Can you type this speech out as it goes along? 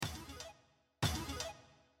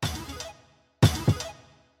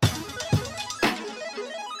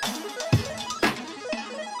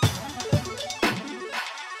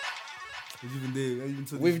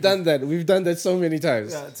We've done that. We've done that so many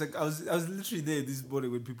times. Yeah, it's like I was literally there this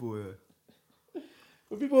morning when people were.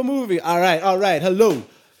 When people are moving. All right.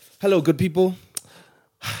 Hello, good people.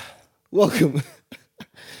 Welcome.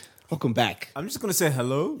 Welcome back. I'm just gonna say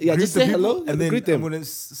hello. Yeah, just say hello and then greet them. I'm gonna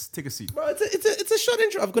take a seat. Bro, it's a short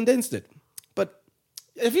intro. I've condensed it. But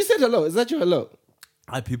if you said hello, is that your hello?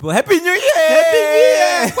 Hi, people. Happy New Year! Happy New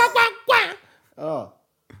Year! Quack, quack, quack. Oh.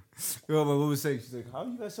 You know what my mom was saying? She's like, "How are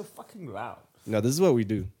you guys so fucking loud?" No, this is what we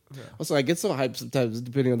do. Yeah. Also, I get so hyped sometimes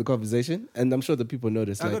depending on the conversation, and I'm sure the people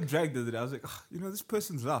notice. I got dragged the other day. I was like, this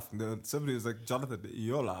person's laughing. Then somebody was like, "Jonathan,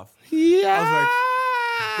 your laugh." Yeah. I was like,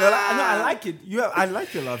 no, I like it. I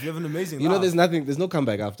like your laugh. You have an amazing laugh. You know, there's no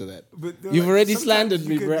comeback after that. You've already slandered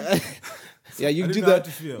me, bro. Yeah, you do that.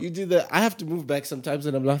 You do that. I have to move back sometimes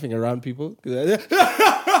when I'm laughing around people. Do you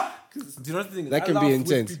know the thing? That can be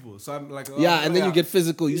intense. People, so I'm like, and then you get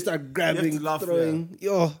physical. You start grabbing, throwing.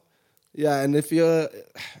 Yeah. Yeah, and if you're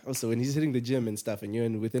also when he's hitting the gym and stuff, and you're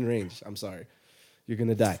within range, I'm sorry, you're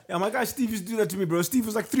gonna die. Yeah, my guy Steve used to do that to me, bro. Steve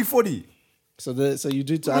was like 340. So you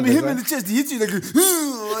do to when others, him in the chest, he hits you like.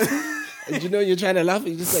 And you know you're trying to laugh,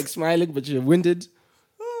 you're just like smiling, but you're winded.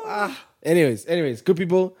 Anyways, good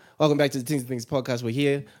people, welcome back to the Things and Things podcast. We're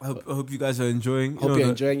here. I hope you guys are enjoying. Hope you're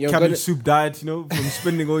enjoying. Cabbage soup diet, from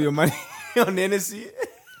spending all your money on NSC.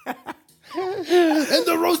 And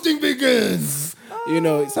the roasting begins.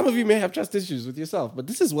 Some of you may have trust issues with yourself, but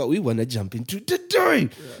this is what we want to jump into today. Yeah.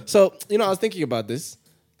 So, I was thinking about this,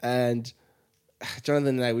 and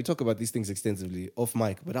Jonathan and I, we talk about these things extensively off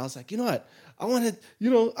mic, but I was like, you know what? I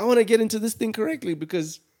want to get into this thing correctly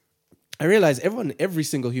because I realize every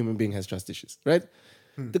single human being has trust issues, right?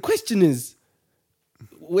 The question is,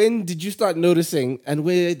 when did you start noticing and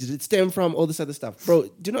where did it stem from? All this other stuff. Bro,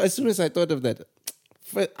 do you know, as soon as I thought of that,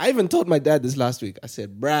 I even told my dad this last week. I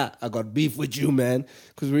said, bruh, I got beef with you, man.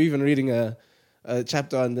 Because we're even reading a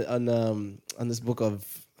chapter on this book of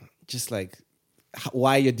just like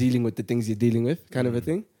why you're dealing with the things you're dealing with, kind of a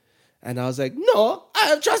thing. And I was like, no, I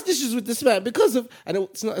have trust issues with this man because of... And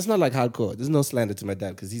it's not like hardcore. There's no slander to my dad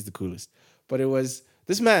because he's the coolest. But it was,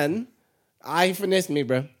 this man, I finessed me,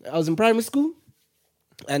 bro. I was in primary school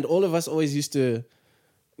and all of us always used to...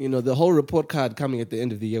 the whole report card coming at the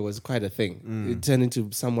end of the year was quite a thing. It turned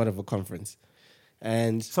into somewhat of a conference.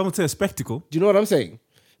 And some would say a spectacle. Do you know what I'm saying?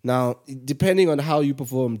 Now, depending on how you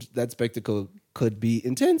performed, that spectacle could be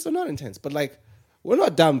intense or not intense. But we're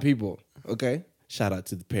not dumb people, okay? Shout out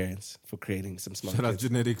to the parents for creating some smart Shout out kids.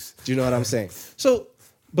 genetics. Do you know what I'm saying? So,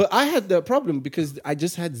 but I had the problem because I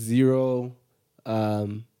just had zero... I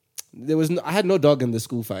had no dog in the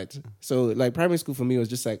school fight. So, primary school for me was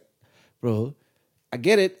just like, bro... I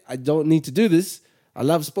get it. I don't need to do this. I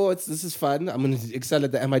love sports. This is fun. I'm going to excel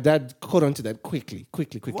at that. And my dad caught on to that quickly.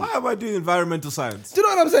 Why am I doing environmental science? Do you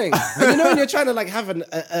know what I'm saying? And when you're trying to have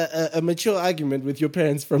a mature argument with your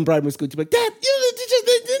parents from primary school, to be like, Dad, the teachers,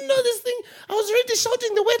 they didn't know this thing. I was already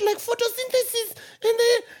shouting the word photosynthesis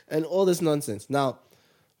and all this nonsense. Now,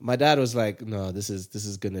 my dad was like, no, this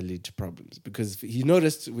is going to lead to problems. Because he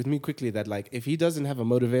noticed with me quickly that if he doesn't have a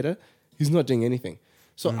motivator, he's not doing anything.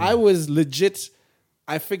 So I was legit...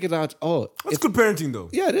 I figured out, that's good parenting though.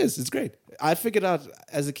 Yeah, it is. It's great. I figured out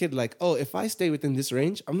as a kid, if I stay within this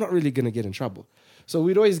range, I'm not really going to get in trouble. So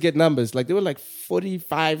we'd always get numbers. There were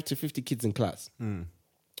 45 to 50 kids in class. And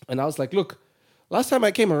I was like, look, last time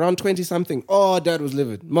I came around 20 something, dad was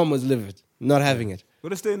livid. Mom was livid. Not having it. We're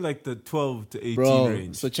going to stay in the 12 to 18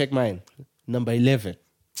 range. So check mine. Number 11.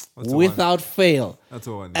 Without fail. That's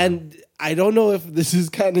all I know. And I don't know if this is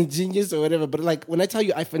kind of genius or whatever, but when I tell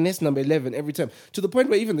you I finesse number 11 every time, to the point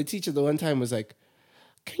where even the teacher the one time was like,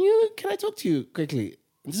 can I talk to you quickly?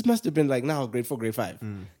 This must have been now grade 4, grade 5.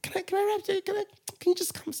 Can I rap to you? Can you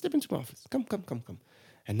just come step into my office? Come.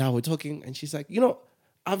 And now we're talking and she's like,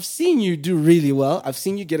 I've seen you do really well. I've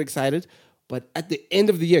seen you get excited. But at the end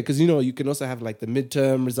of the year, because you can also have the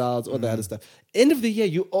midterm results, all the other stuff. End of the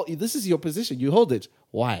year, this is your position. You hold it.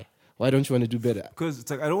 Why? Why don't you want to do better? Because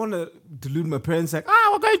it's I don't want to delude my parents we're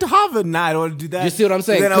going to Harvard. Nah, I don't want to do that. You see what I'm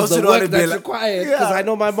saying? Because the work that's required. Because I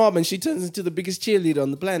know my mom and she turns into the biggest cheerleader on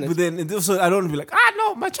the planet. But then also I don't want to be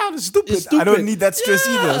no, my child is stupid. I don't need that stress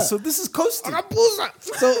either. So this is coasting.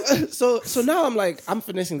 So now I'm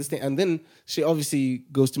finessing this thing. And then she obviously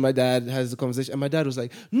goes to my dad, has the conversation. And my dad was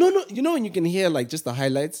like, no, and you can hear just the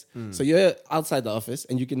highlights. So you're outside the office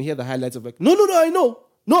and you can hear the highlights of no, I know.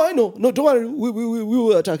 No, don't worry. We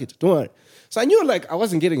will attack it. Don't worry. So I knew I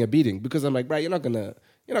wasn't getting a beating because I'm bro, you're not gonna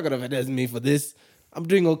finesse me for this. I'm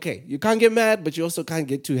doing okay. You can't get mad, but you also can't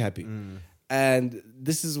get too happy. And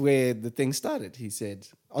this is where the thing started. He said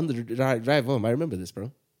on the drive home, I remember this,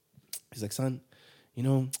 bro. He's like, son,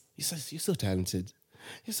 you're so talented.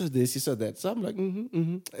 you saw this, you saw that. So I'm like,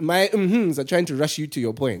 My mm-hms are trying to rush you to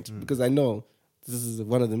your point because I know this is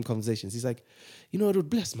one of them conversations. He's like, you know, it would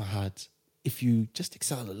bless my heart if you just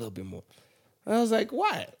excel a little bit more. And I was like,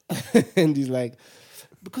 why? And he's like,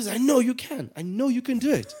 because I know you can. I know you can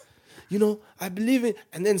do it. You know, I believe in.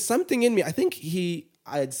 And then something in me, I think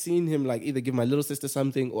I had seen him like either give my little sister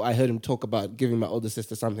something or I heard him talk about giving my older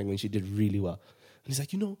sister something when she did really well. And he's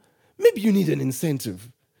like, you know, maybe you need an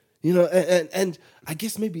incentive. You know, and I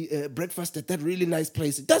guess maybe breakfast at that really nice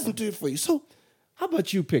place, it doesn't do it for you. So how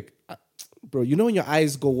about you pick? Bro, you know when your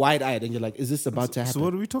eyes go wide-eyed and you're like, is this about to happen? So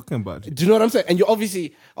what are we talking about? Do you know what I'm saying? And you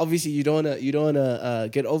obviously you don't wanna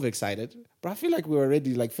get overexcited. But I feel like we were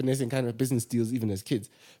already like finessing kind of business deals even as kids.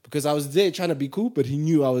 Because I was there trying to be cool, but he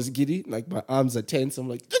knew I was giddy. Like my arms are tense. I'm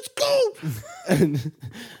like, let's go.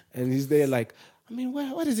 and he's there like, I mean,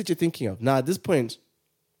 what is it you're thinking of? Now at this point,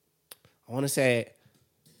 I want to say,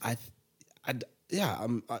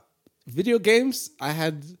 video games. I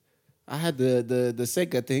had the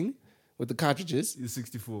Sega thing with the cartridges. The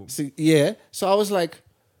 64. Yeah. So I was like,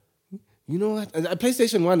 you know what?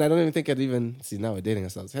 PlayStation 1, I don't even think I'd even... See, now we're dating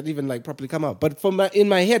ourselves. Had even like properly come out. But in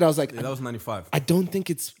my head, I was like... Yeah, that was 95. I don't think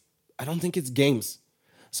it's games.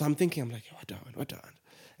 So I'm thinking, what do I want?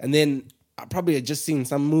 And then I probably had just seen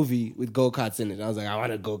some movie with go-karts in it. I was like, I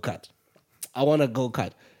want a go-kart.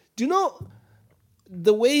 Do you know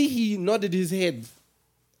the way he nodded his head?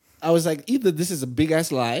 I was like, either this is a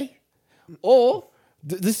big-ass lie or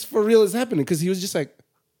this for real is happening. Because he was just like,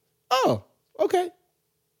 oh, okay.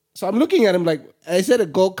 So I'm looking at him like, I said a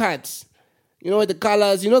go-kart. You know, with the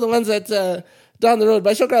colors, you know the ones that down the road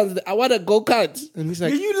by showgrounds, I want a go-kart. And he's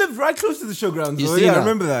like... Yeah, you live right close to the showgrounds. You Oh, see yeah, now? I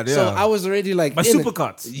remember that, yeah. So I was already like... By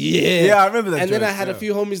supercarts. Yeah. Yeah, I remember that. And then I joint, had a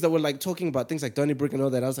few homies that were like talking about things like Donnybrook and all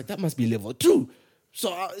that. I was like, that must be level 2.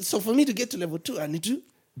 So for me to get to level 2, I need to...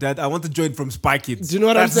 Dad, I want to join from Spy Kids. Do you know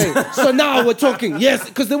what I'm saying? So now we're talking. Yes,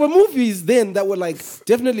 because there were movies then that were like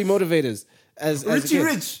definitely motivators. As Richie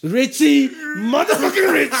Richie,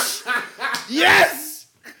 motherfucking Rich. Yes!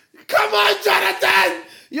 Come on, Jonathan!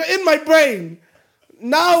 You're in my brain.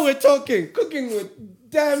 Now we're talking. Cooking with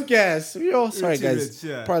damn gas. Sorry, Richie guys. Rich,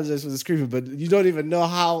 yeah. Apologize for the screaming, but you don't even know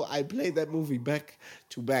how I played that movie back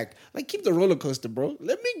to back. Like, keep the roller coaster, bro.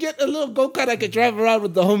 Let me get a little go-kart I can drive around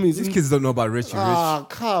with the homies. These kids don't know about Richie Rich. Oh,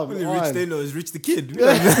 come Only on. Rich they know is Rich the Kid. Yo,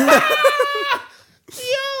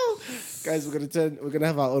 guys, we're gonna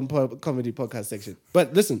have our own comedy podcast section.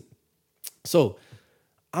 But listen, so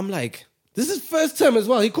I'm like, this is first term as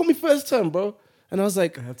well. He called me first term, bro, and I was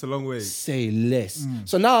like, That's a long way. say less.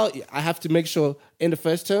 So now I have to make sure in the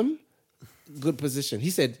first term, good position. He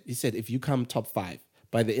said if you come top 5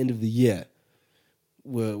 by the end of the year,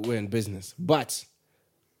 we're in business. But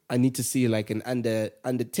I need to see like an under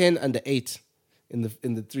 10, under 8. In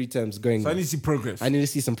the 3 terms going. So I need to see progress. I need to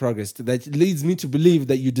see some progress. That leads me to believe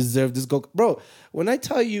that you deserve this go. Bro, when I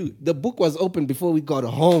tell you the book was open before we got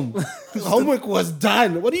home, homework was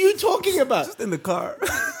done. What are you talking about? Just in the car.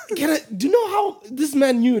 Do you know how this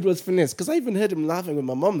man knew it was finesse? Because I even heard him laughing with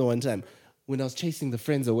my mom the one time when I was chasing the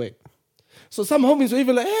friends away. So some homies were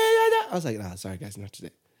even like, hey, I was like, nah, sorry guys, not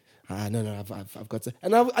today. No, I've got to.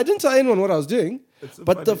 And I didn't tell anyone what I was doing.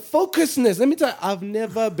 But the focusedness, let me tell you, I've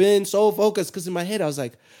never been so focused because in my head I was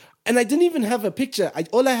like, and I didn't even have a picture.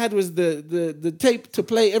 All I had was the tape to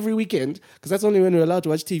play every weekend because that's only when we're allowed to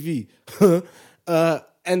watch TV.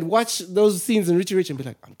 And watch those scenes in Richie Rich and be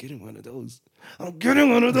like, I'm getting one of those.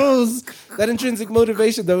 That intrinsic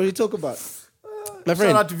motivation that we talk about. My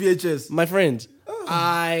friend. Shout out to VHS. My friend.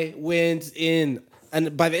 I went in.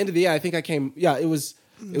 And by the end of the year, I think I came,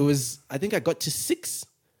 I think I got to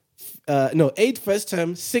 8 first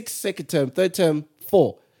term, 6 second term, third term,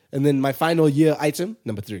 4. And then my final year item,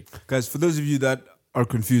 number 3. Guys, for those of you that are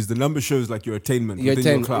confused, the number shows like your attainment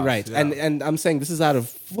within your class. Right. Yeah. And I'm saying this is out of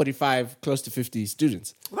 45, close to 50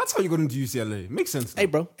 students. Well, that's how you got into UCLA. Makes sense. Hey,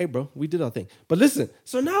 bro, we did our thing. But listen,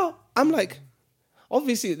 so now I'm like,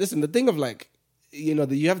 obviously, listen, the thing of like, you know,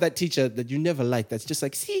 you have that teacher that you never liked that's just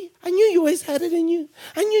like, see, I knew you always had it in you.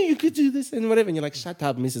 I knew you could do this and whatever. And you're like, shut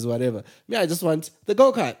up, Mrs. Whatever. Me, I just want the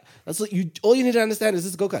go-kart. That's what all you need to understand is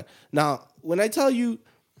this go-kart. Now, when I tell you,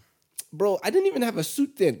 bro, I didn't even have a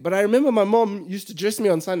suit then, but I remember my mom used to dress me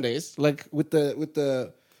on Sundays, like with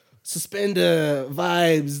the suspender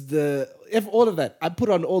vibes, all of that. I put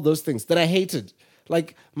on all those things that I hated.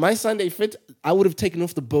 Like my Sunday fit, I would have taken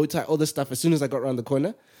off the bow tie, all this stuff as soon as I got around the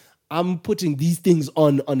corner. I'm putting these things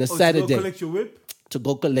on a Saturday. To go collect your whip? To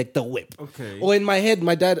go collect the whip. Okay. Or in my head,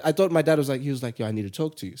 I thought my dad was like, yo, I need to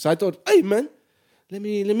talk to you. So I thought, hey, man, Let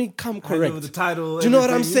me come Hand correct. over the title. Do you know what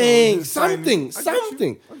I'm saying? just signing.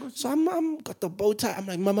 Something. I got you. So I'm got the bow tie. I'm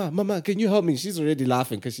like, Mama, can you help me? She's already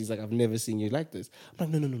laughing because she's like, I've never seen you like this. I'm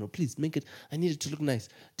like, no, please make it. I need it to look nice.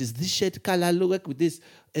 Does this shirt color look with this?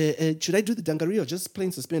 Should I do the dungaree or just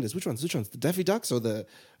plain suspenders? Which ones? The Daffy Ducks or the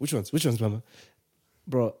which ones, Mama?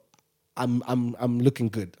 Bro, I'm looking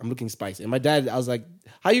good. I'm looking spicy. And my dad, I was like,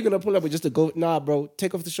 how are you gonna pull up with just a go? Nah, bro,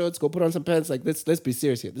 take off the shorts, go put on some pants. Like, let's be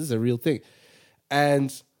serious here. This is a real thing.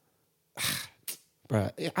 And bro,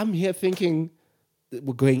 I'm here thinking that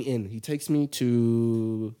we're going in. He takes me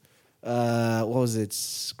to what was it?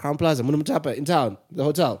 Crown Plaza, Munumutapa in town, the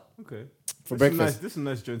hotel. Okay. For breakfast. This is a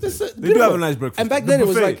nice joint. This is They do have a nice breakfast. And back The then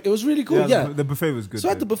buffet. it was really cool. Yeah. The buffet was good. So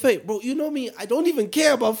at the buffet, bro, you know me, I don't even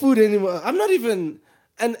care about food anymore. I'm not even,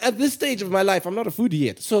 and at this stage of my life, I'm not a foodie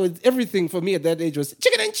yet. So everything for me at that age was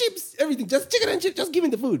chicken and chips, everything, just chicken and chips, just give me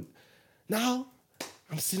the food. Now,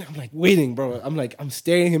 I'm sitting, I'm like waiting, bro. I'm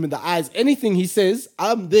staring him in the eyes. Anything he says,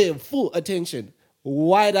 I'm there, full attention.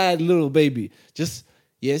 Wide-eyed little baby. Just,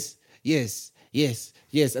 yes.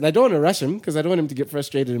 And I don't want to rush him because I don't want him to get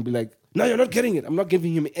frustrated and be like, no, you're not getting it. I'm not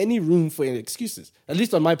giving him any room for any excuses. At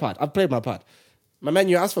least on my part. I've played my part. My man,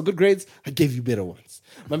 you asked for good grades, I gave you better ones.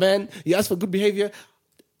 My man, you asked for good behavior.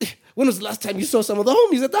 When was the last time you saw some of the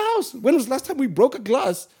homies at the house? When was the last time we broke a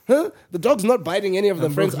glass? Huh? The dog's not biting any of the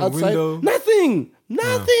friends outside. Nothing.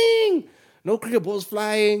 No cricket balls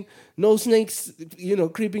flying. No snakes,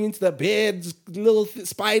 creeping into the beds. Little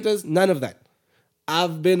spiders. None of that.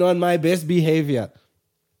 I've been on my best behavior.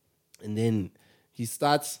 And then he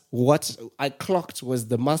starts what I clocked was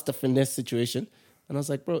the master finesse situation. And I was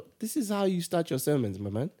like, bro, this is how you start your sermons, my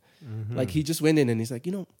man. Mm-hmm. Like, he just went in and he's like,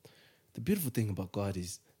 the beautiful thing about God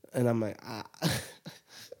is... And I'm like,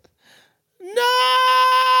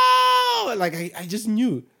 no! Like, I just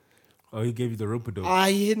knew. Oh, he gave you the rope-a-dope.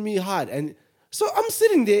 He hit me hard. And so I'm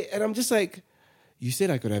sitting there and I'm just like, you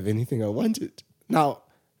said I could have anything I wanted. Now,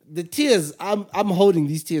 the tears, I'm holding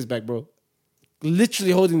these tears back, bro.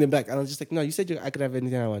 Literally holding them back. And I was just like, no, you said I could have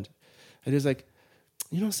anything I wanted. And he was like,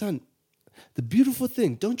 son, the beautiful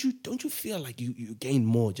thing, don't you feel like you gain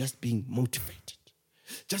more just being motivated?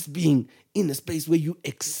 Just being in a space where you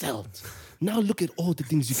excelled. Now look at all the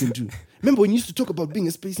things you can do. Remember when you used to talk about being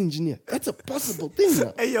a space engineer? That's a possible thing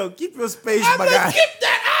now. Hey, yo, keep your space, I'm my like, guy. keep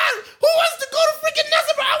that on! Who wants to go to freaking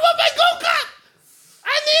NASA, bro? I want my go-kart!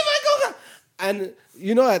 I need my go-kart! And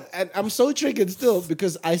you know what? And I'm so triggered still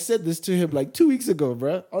because I said this to him like 2 weeks ago,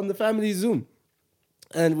 bro, on the family Zoom.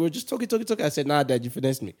 And we were just talking. I said, nah, Dad, you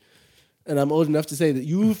finessed me. And I'm old enough to say that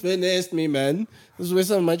you finessed me, man. This is where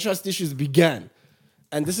some of my trust issues began.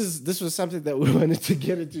 And this was something that we wanted to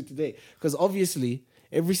get into today. Because obviously,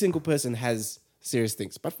 every single person has serious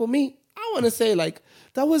things. But for me, I want to say like,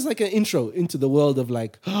 that was like an intro into the world of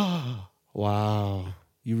like, oh, wow,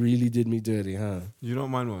 you really did me dirty, huh? You know what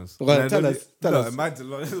mine was? Well, tell us. Mine's a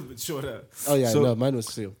little bit shorter. Oh yeah, So, no, mine was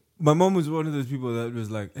still. my mom was one of those people that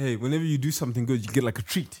was like, hey, whenever you do something good, you get like a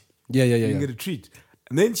treat. Yeah. You get a treat.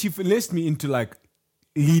 And then she finessed me into like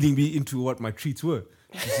leading me into what my treats were.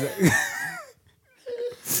 She's like,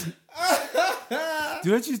 do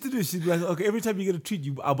you know what she used to do? She'd be like, okay, every time you get a treat,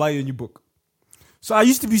 I'll buy you a new book. So I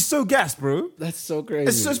used to be so gassed, bro. That's so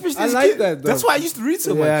crazy. So especially I as a like kid. that, though. That's why I used to read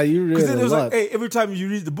so much. Yeah, you read Because then a it was lot. like, hey, every time you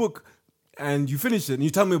read the book and you finish it and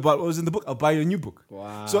you tell me about what was in the book, I'll buy you a new book.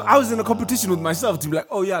 Wow. So I was in a competition with myself to be like,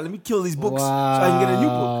 oh yeah, let me kill these books so I can get a new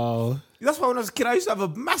book. That's why when I was a kid, I used to have a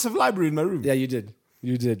massive library in my room. Yeah, you did.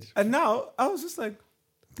 And now I was just like,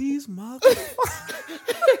 these motherfuckers.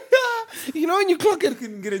 When you clock it,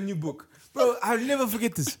 Can get a new book. Bro, I'll never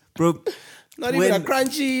forget this. Bro, not even a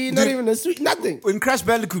crunchy, not even a sweet, nothing. when Crash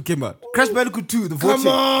Bandicoot came out, Crash Bandicoot 2, the Vortex.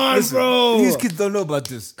 Come on, bro. These kids don't know about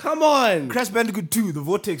this. Come on. Crash Bandicoot 2, the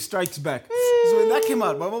Vortex Strikes Back. So when that came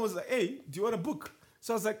out, my mom was like, hey, do you want a book?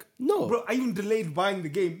 So I was like, No. Bro, I even delayed buying the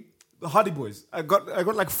game, the Hardy Boys. I got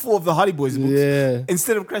like 4 of the Hardy Boys books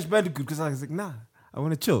instead of Crash Bandicoot because I was like, nah, I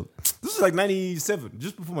want to chill. This was like 97,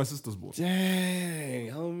 just before my sister's born.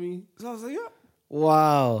 Dang, homie. So I was like, yeah.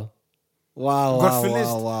 Wow. Got finessed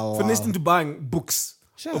Wow. into buying books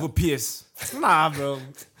Shut over up. PS. Nah, bro.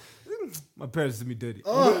 My parents did me dirty.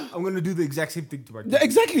 I'm gonna do the exact same thing to my kids.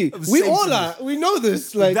 Exactly. Of the We same all thing. are. We know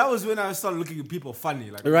this. Like, That was when I started looking at people funny.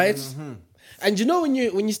 Like, right? And you know when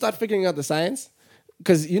you start figuring out the science,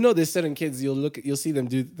 because there's certain kids you'll see them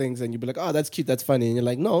do things and you'll be like, oh, that's cute, that's funny, and you're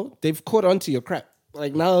like, no, they've caught on to your crap.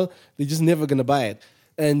 Like now they're just never gonna buy it.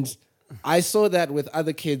 And I saw that with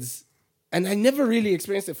other kids, and I never really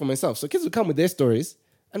experienced it for myself. So kids would come with their stories,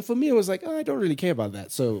 and for me it was like, oh, I don't really care about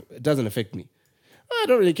that, so it doesn't affect me. Oh, I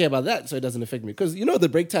don't really care about that, so it doesn't affect me. Because the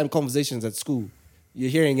break time conversations at school, you're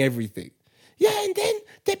hearing everything. yeah, and then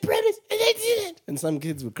they promised, and they didn't. And some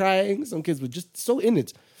kids were crying. Some kids were just so in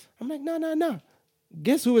it. I'm like, no.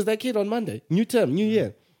 Guess who was that kid on Monday? New term, new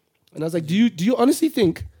year. And I was like, do you honestly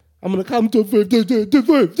think I'm going to come to 5?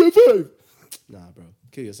 Nah, bro.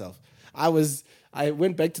 Kill yourself. I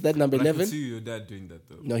went back to that number 11. I can see your dad doing that,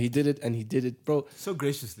 though. No, he did it, bro. So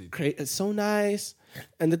graciously. It's so nice.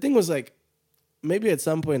 And the thing was like, maybe at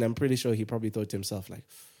some point, I'm pretty sure he probably thought to himself, like,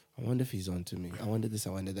 I wonder if he's on to me. I wonder this,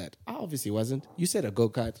 I wonder that. I obviously wasn't. You said a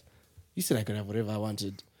go-kart. You said I could have whatever I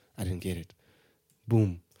wanted. I didn't get it.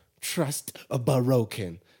 Boom. Trust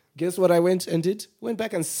broken. Guess what I went and did? Went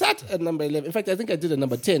back and sat at number 11. In fact, I think I did a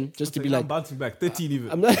number 10 just to be like... I'm bouncing back. 13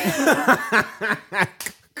 even. I'm not...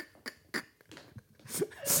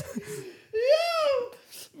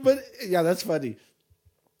 But yeah, that's funny.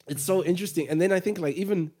 It's so interesting. And then I think like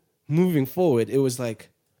even moving forward, it was like...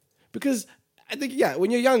 Because I think, yeah,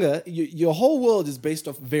 when you're younger, your whole world is based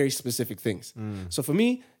off very specific things. So for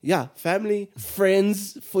me, yeah, family,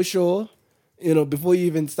 friends, for sure. You know, before you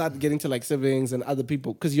even start getting to like siblings and other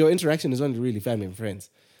people, because your interaction is only really family and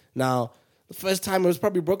friends. Now, the first time I was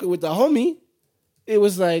probably broken with the homie, it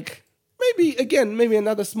was like maybe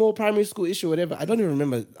another small primary school issue or whatever. I don't even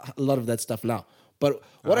remember a lot of that stuff now. But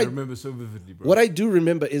what I remember so vividly, bro. What I do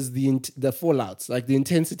remember is the fallouts, like the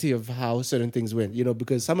intensity of how certain things went. You know,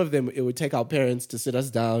 because some of them, it would take our parents to sit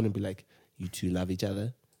us down and be like, you two love each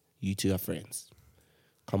other. You two are friends.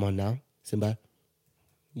 Come on now, Simba.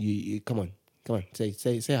 You come on. Come on, say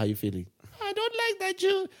how you feeling. I don't like that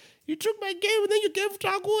you took my game and then you gave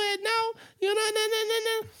Tagu and now, you know,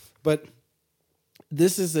 no. But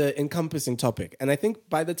this is an encompassing topic. And I think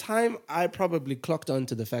by the time I probably clocked on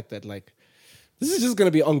to the fact that like, this is just going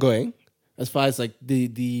to be ongoing as far as like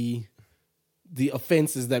the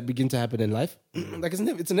offenses that begin to happen in life. Like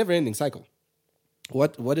it's a never ending cycle.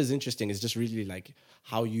 What is interesting is just really like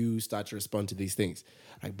how you start to respond to these things.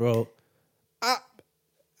 Like, bro,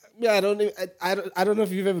 yeah, I don't know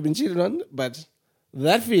if you've ever been cheated on, but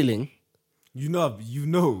that feeling. You know.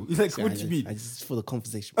 Like, what do you mean? I just for the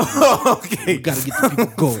conversation. Okay. You gotta get the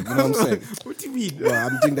people going. You know what I'm saying? What do you mean? Well,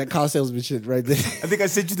 I'm doing that car salesman shit right there. I think I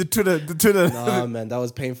sent you the Twitter. Nah, man, that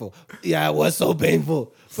was painful. Yeah, it was so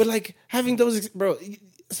painful. But like having those, bro,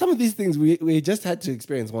 some of these things we just had to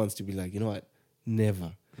experience once to be like, you know what?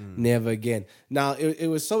 Never again. Now, it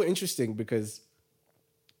was so interesting because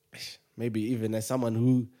maybe even as someone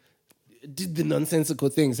who did the nonsensical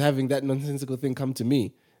things, having that nonsensical thing come to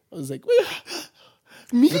me, I was like,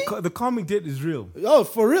 me? The calming date is real. Oh,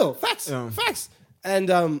 for real. Facts.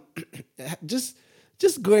 And just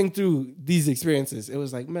going through these experiences, it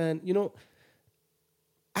was like, man, you know,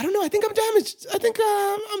 I don't know. I think I'm damaged. I think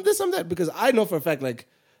I'm this, I'm that. Because I know for a fact, like,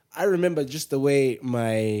 I remember just the way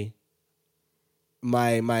my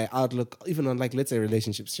outlook, even on like, let's say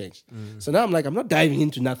relationships changed. So now I'm like, I'm not diving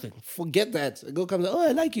into nothing. Forget that. A girl comes like, oh,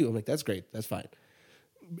 I like you. I'm like, that's great. That's fine.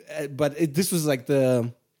 But this was like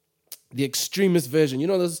the extremist version. You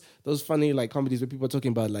know those funny like comedies where people are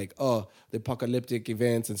talking about like, oh, the apocalyptic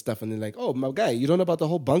events and stuff. And they're like, oh, my guy, you don't know about the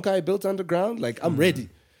whole bunker I built underground? Like, I'm ready.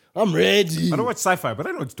 I don't watch sci-fi, but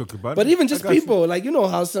I know what you're talking about. But even just people, like, you know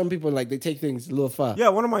how some people, like, they take things a little far. Yeah,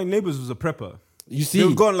 one of my neighbors was a prepper. You see? They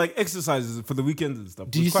would go on like exercises for the weekends and stuff.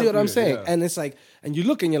 Do you see what I'm saying? Yeah. And it's like, and you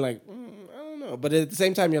look and you're like, I don't know. But at the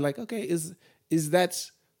same time, you're like, okay, is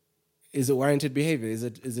it warranted behavior? Is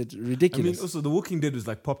it ridiculous? I mean, also, The Walking Dead was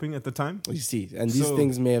like popping at the time. You see, and these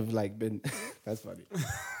things may have like been, that's funny.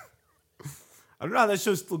 I don't know how that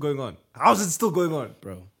show's still going on. How's it still going on?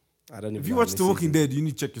 Bro, I don't even If you watch The Walking Dead, you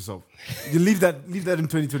need to check yourself. You leave that in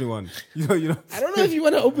 2021. You know. I don't know if you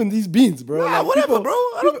want to open these beans, bro. Nah, like whatever, bro.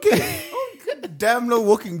 I don't care. I don't care. Damn no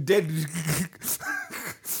Walking Dead.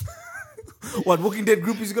 What Walking Dead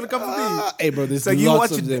group is gonna come for me? Hey, bro, there's like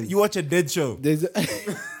lots of them. You watch a dead show. You're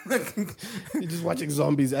just watching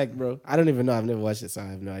zombies act, bro. I don't even know. I've never watched it, so I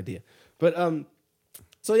have no idea. But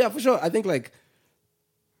so yeah, for sure. I think like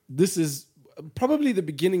this is probably the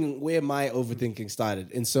beginning where my overthinking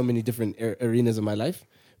started in so many different arenas of my life.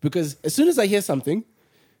 Because as soon as I hear something,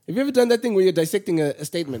 have you ever done that thing where you're dissecting a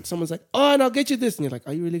statement? Someone's like, oh, and I'll get you this. And you're like,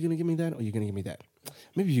 are you really going to give me that? Or are you going to give me that?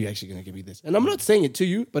 Maybe you're actually going to give me this. And I'm not saying it to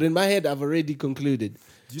you, but in my head, I've already concluded.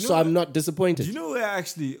 So I'm not disappointed. Do you know where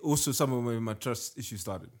actually also some of my trust issues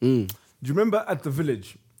started? Do you remember at the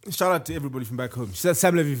village? Shout out to everybody from back home.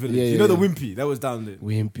 Sam Levy Village. Yeah, you know the Wimpy? That was down there.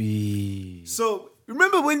 Wimpy. So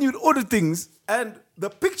remember when you'd order things and the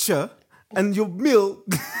picture and your meal...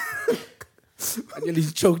 I nearly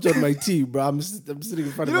choked on my tea, bro. I'm sitting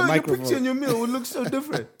in front of a microphone. Your picture and your meal would look so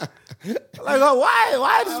different. Like, oh,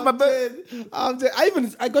 why? This is my bed.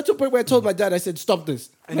 I got to a point where I told my dad, I said, stop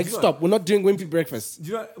this. Like, stop. We're not doing wimpy breakfast.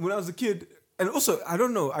 Do you know, when I was a kid, And also, I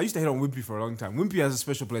don't know. I used to hate on Wimpy for a long time. Wimpy has a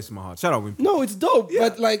special place in my heart. Shout out Wimpy. No, it's dope,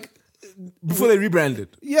 but like Before they rebranded.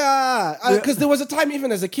 yeah, because there was a time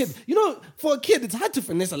even as a kid, for a kid it's hard to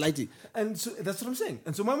finesse a lighty. And so that's what I'm saying.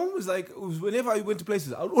 And so my mom was like, whenever I went to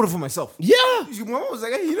places, I would order for myself. Yeah, My mom was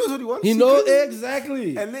like, hey, he knows what he wants. he knows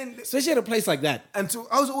exactly. And then, especially at a place like that. and so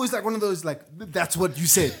I was always like one of those like, that's what you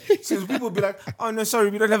said. So people would be like, oh no, sorry,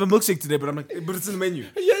 we don't have a milkshake today. But I'm like, but it's in the menu.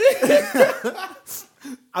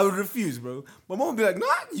 I would refuse, bro. My mom would be like, nah,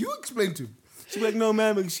 you explain to him. She'd be like, no,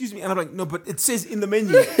 ma'am, excuse me. And I'm like, no, but it says in the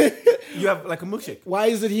menu, you have like a milkshake. Why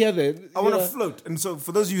is it here then? I want a float. And so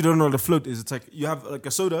for those of you who don't know what a float is, it's like you have like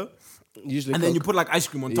a soda, Usually and then you put like ice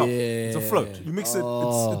cream on top. Yeah. It's a float. You mix it.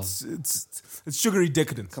 It's sugary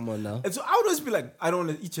decadence. Come on now. And so I would always be like, I don't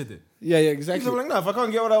want to eat you there. Yeah, exactly. So I'm like, no, if I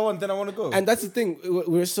can't get what I want, then I want to go. And that's the thing.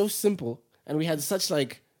 We're so simple, and we had such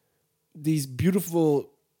like these beautiful,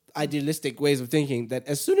 idealistic ways of thinking that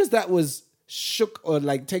as soon as that was shook or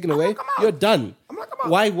like taken away, you're done. I'm like,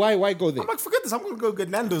 come on. Why go there? I'm like, forget this. I'm going to go get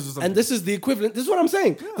Nando's or something. And this is the equivalent. This is what I'm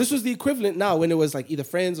saying. Yeah. This was the equivalent now when it was like either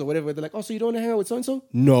friends or whatever. They're like, oh, so you don't want to hang out with so-and-so?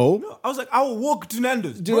 No. I was like, I will walk to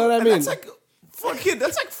Nando's. Do you know what I mean? That's like, for a kid,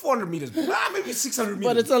 that's like 400 meters. Maybe 600 meters.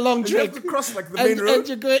 But it's a long trek. You have to cross like the main road. And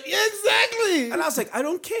you're going, exactly. And I was like, I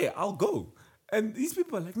don't care. I'll go. And these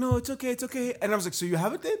people are like, no, it's okay. And I was like, so you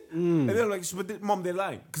have it then? And they're like, but Mom, they're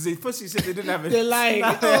lying. Because they first said they didn't have it. They're lying.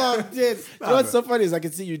 Oh, dude. You know what's so funny is I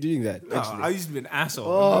can see you doing that. No, I used to be an asshole.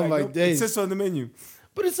 Oh, my days. It says so on the menu.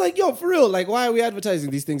 But it's like, yo, for real, like, why are we advertising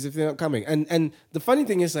these things if they're not coming? And the funny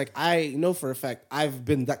thing is, like, I know for a fact I've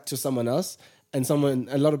been that to someone else, and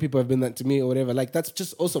a lot of people have been that to me or whatever. Like, that's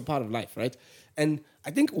just also part of life, right? And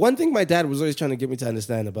I think one thing my dad was always trying to get me to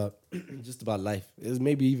understand about just about life is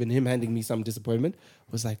maybe even him handing me some disappointment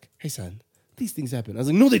was like, hey, son, these things happen. I was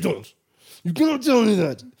like, no, they don't. You cannot tell me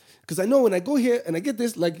that. Because I know when I go here and I get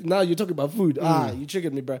this, like now you're talking about food. You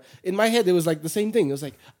triggered me, bro. In my head, it was like the same thing. It was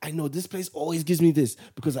like, I know this place always gives me this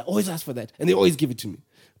because I always ask for that. And they always give it to me.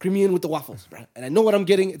 Creamy in with the waffles, bro. And I know what I'm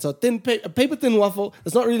getting. It's a paper thin waffle.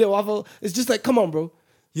 It's not really a waffle. It's just like, come on, bro.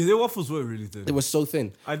 Yeah, their waffles were really thin. It was so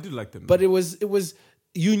thin. I do like them. But it was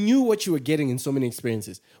you knew what you were getting in so many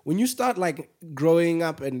experiences. When you start like growing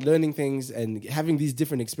up and learning things and having these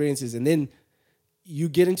different experiences, and then you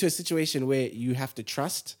get into a situation where you have to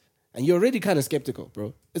trust, and you're already kind of skeptical,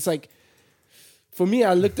 bro. It's like, for me,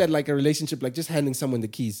 I looked at like a relationship like just handing someone the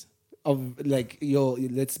keys of like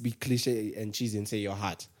let's be cliche and cheesy and say your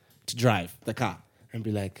heart to drive the car and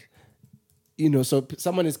be like, so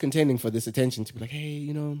someone is contending for this attention to be like, hey,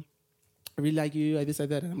 I really like you, I this, like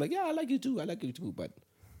that. And I'm like, yeah, I like you too, but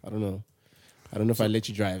I don't know. I don't know if I let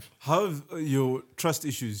you drive. How have your trust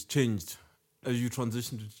issues changed as you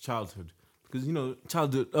transition to childhood? Because,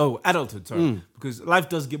 adulthood, sorry. Because life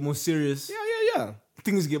does get more serious. Yeah.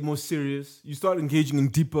 Things get more serious. You start engaging in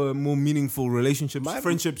deeper, more meaningful relationships,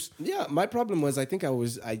 friendships. Yeah, my problem was I think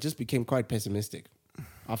I just became quite pessimistic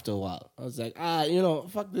after a while. I was like,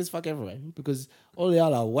 fuck this, fuck everyone. Because all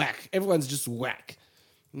y'all are whack. Everyone's just whack.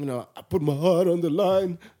 I put my heart on the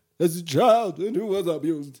line as a child and who was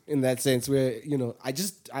abused. In that sense where,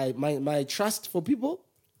 my trust for people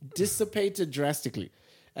dissipated drastically.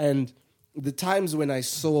 And the times when I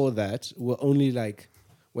saw that were only like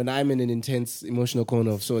when I'm in an intense emotional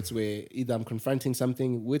corner of sorts where either I'm confronting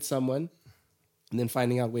something with someone and then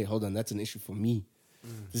finding out, wait, hold on, that's an issue for me.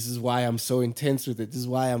 This is why I'm so intense with it. This is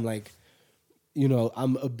why I'm like,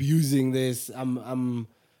 I'm abusing this. I'm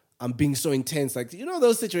being so intense. Like,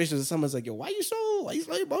 those situations where someone's like, yo, why you so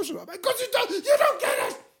emotional? I'm like, because you don't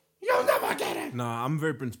get it. You'll never get it. Nah, I'm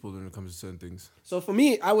very principled when it comes to certain things. So for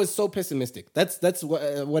me, I was so pessimistic. That's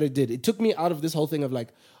what it did. It took me out of this whole thing of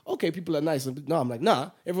like, okay, people are nice. No, I'm like, nah,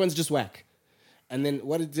 everyone's just whack. And then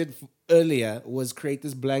what it did earlier was create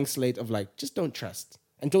this blank slate of like, just don't trust.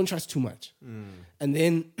 And don't trust too much. And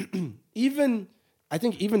then even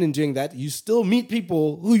in doing that, you still meet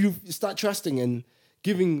people who you start trusting and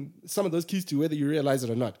giving some of those keys to, whether you realize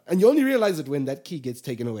it or not. And you only realize it when that key gets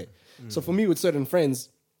taken away. So for me, with certain friends,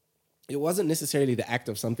 it wasn't necessarily the act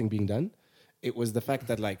of something being done. It was the fact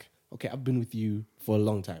that like, okay, I've been with you for a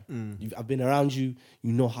long time. I've been around you.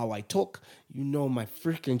 You know how I talk. You know my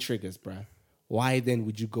freaking triggers, bruh. Why then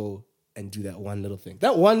would you go and do that one little thing?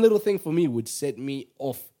 That one little thing for me would set me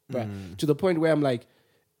off, bruh. To the point where I'm like,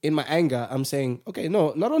 in my anger, I'm saying, okay,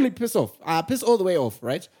 no, not only piss off. I piss all the way off,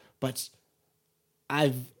 right? But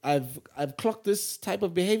I've clocked this type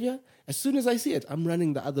of behavior. As soon as I see it, I'm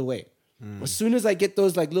running the other way. As soon as I get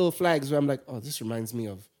those like little flags where I'm like, oh, this reminds me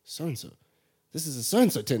of so-and-so. This is a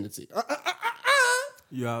so-and-so tendency.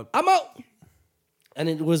 Yeah. I'm out. And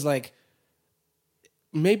it was like,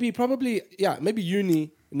 maybe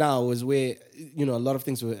uni now was where, you know, a lot of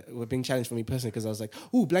things were being challenged for me personally because I was like,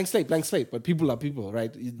 ooh, blank slate. But people are people, right?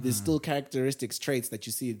 There's still characteristics, traits that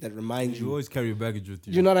you see that remind you. You always carry your baggage with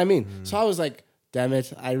you. You know what I mean? So I was like, damn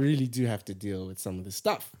it, I really do have to deal with some of this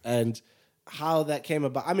stuff. And how that came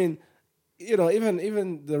about, I mean, you know,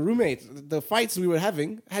 even the roommate, the fights we were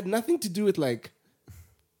having had nothing to do with like,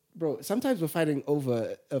 bro, sometimes we're fighting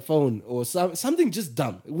over a phone or something just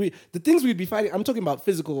dumb. The things we'd be fighting, I'm talking about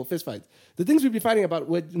physical fist fights. The things we'd be fighting about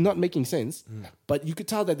were not making sense, but you could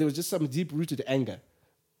tell that there was just some deep-rooted anger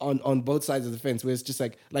on both sides of the fence where it's just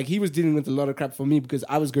like he was dealing with a lot of crap for me because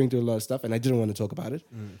I was going through a lot of stuff and I didn't want to talk about it.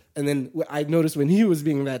 And then I noticed when he was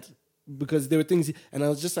being that, because there were things, and I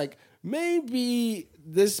was just like, maybe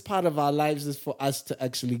this part of our lives is for us to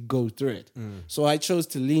actually go through it. So I chose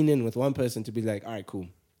to lean in with one person to be like, all right, cool.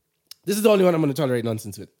 This is the only one I'm going to tolerate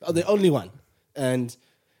nonsense with. Oh, the only one.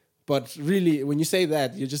 But really, when you say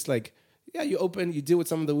that, you're just like, yeah, you open, you deal with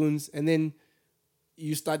some of the wounds, and then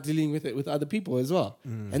you start dealing with it with other people as well.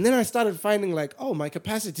 And then I started finding like, oh, my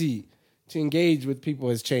capacity to engage with people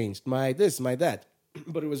has changed. My this, my that.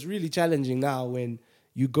 But it was really challenging now when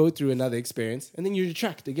you go through another experience and then you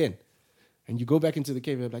retract again. And you go back into the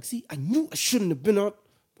cave and you're like, see, I knew I shouldn't have been out.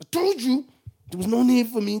 I told you there was no need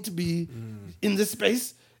for me to be in this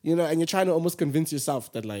space. You know, and you're trying to almost convince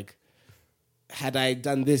yourself that like, had I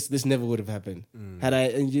done this, this never would have happened. Had I,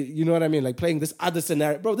 and you know what I mean? Like playing this other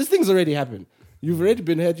scenario. Bro, this thing's already happened. You've already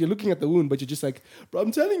been hurt. You're looking at the wound, but you're just like, bro,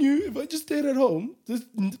 I'm telling you, if I just stayed at home,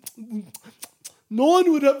 no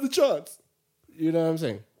one would have the chance. You know what I'm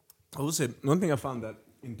saying? I will say, one thing I found that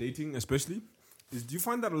in dating especially, is do you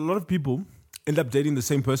find that a lot of people end up dating the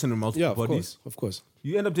same person in multiple bodies? Of course.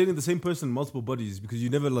 You end up dating the same person in multiple bodies because you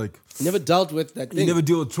never never dealt with that thing. You never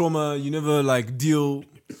deal with trauma. You never like deal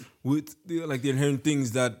with the inherent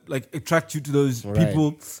things that like attract you to those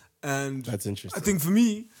people. And that's interesting. I think for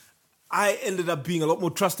me, I ended up being a lot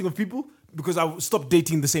more trusting of people because I stopped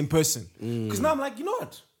dating the same person. Because now I'm like, you know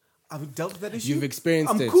what? I've dealt with that issue. You've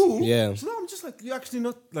experienced it. I'm cool. Yeah. So now I'm just like, you're actually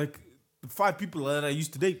not like the 5 people that I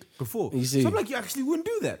used to date before. You see. So I'm like, you actually wouldn't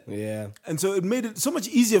do that. Yeah. And so it made it so much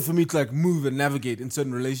easier for me to like move and navigate in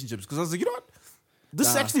certain relationships because I was like, you know what? This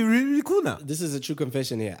is actually really, really cool now. This is a true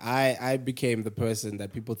confession here. I became the person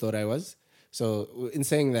that people thought I was. So in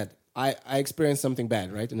saying that, I experienced something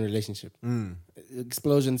bad, right, in a relationship.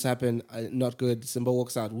 Explosions happen, not good. Simba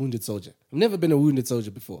walks out, wounded soldier. I've never been a wounded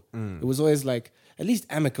soldier before. It was always like, at least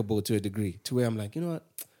amicable to a degree, to where I'm like, you know what?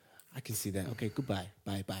 I can see that. Okay, goodbye.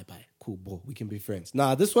 Bye. Cool, bro. We can be friends.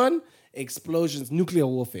 Nah, this one, explosions, nuclear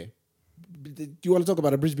warfare. Do you want to talk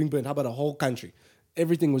about a bridge being burnt? How about a whole country?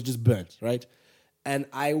 Everything was just burnt, right? And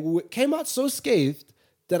I came out so scathed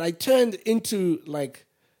that I turned into like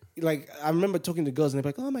I remember talking to girls and they're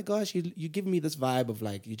like, oh my gosh, you give me this vibe of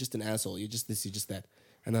like, you're just an asshole. You're just this, you're just that.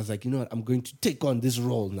 And I was like, you know what? I'm going to take on this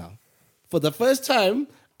role now. For the first time,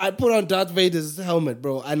 I put on Darth Vader's helmet,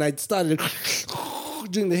 bro. And I started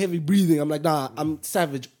doing the heavy breathing. I'm like, nah, I'm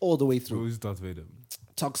savage all the way through. Who's Darth Vader?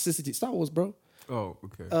 Toxicity. Star Wars, bro. Oh,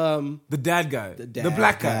 okay. The dad guy. The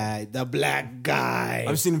black guy. The black guy.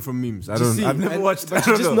 I've seen him from memes. I've never watched that.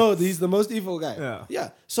 But you just know that he's the most evil guy. Yeah.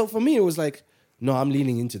 So for me, it was like, no, I'm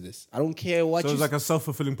leaning into this. I don't care what. So it's like a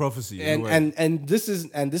self-fulfilling prophecy. And this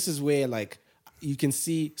is where like you can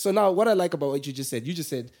see. So now, what I like about what you just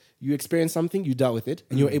said you experienced something, you dealt with it,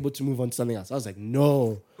 and you were able to move on to something else. I was like,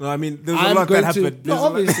 no. I mean, there's a lot that happened. No,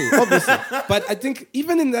 obviously. But I think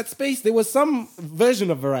even in that space, there was some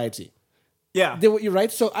version of variety. Yeah. You're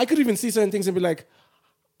right. So I could even see certain things and be like,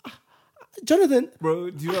 Jonathan, bro,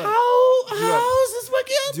 do you how is this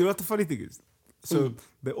working out? Do you know what the funny thing is? So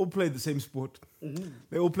they all played the same sport.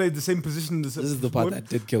 They all played the same position in the sport. This is the part that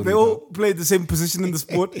did kill me. They all played the same position in the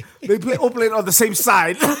sport. They all played on the same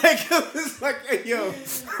side. It's like, hey, yo.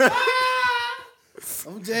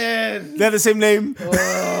 I'm dead. They had the same name.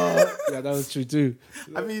 Oh, yeah, that was true too.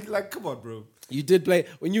 I mean, like, come on, bro. You did play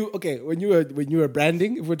when you were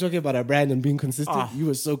branding. If we're talking about a brand and being consistent, you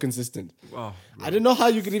were so consistent. Oh, I don't know how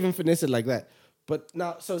you could even finesse it like that. But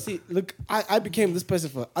now, so see, look, I became this person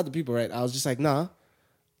for other people, right? I was just like, nah,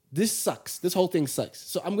 this sucks. This whole thing sucks.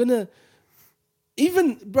 So I'm gonna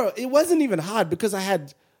bro, it wasn't even hard because I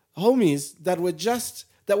had homies that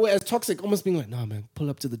were as toxic, almost being like, nah, man, pull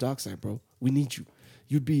up to the dark side, bro. We need you.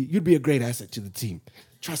 You'd be a great asset to the team.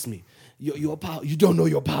 Trust me. Your power, you don't know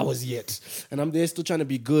your powers yet. And I'm there still trying to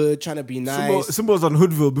be good, trying to be nice. Symbol's on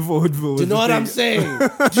Hoodville before Hoodville was Do you know what I'm saying?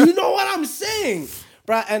 Do you know what I'm saying?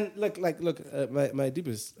 Bruh, and look, my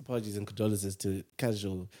deepest apologies and condolences to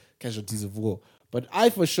casualties of war. But I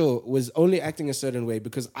for sure was only acting a certain way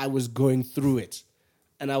because I was going through it.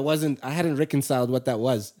 And I hadn't reconciled what that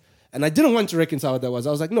was. And I didn't want to reconcile what that was.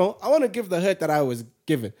 I was like, no, I want to give the hurt that I was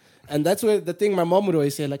given. And that's where the thing my mom would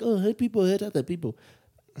always say, like, oh, hurt people hurt other people.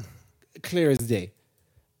 Clear as day.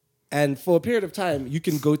 And for a period of time, you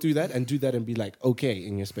can go through that and do that and be like, okay,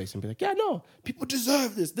 in your space. And be like, yeah, no, people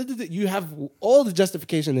deserve this. You have all the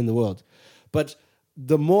justification in the world. But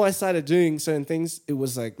the more I started doing certain things, it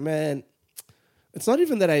was like, man, it's not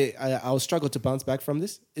even that I'll struggle to bounce back from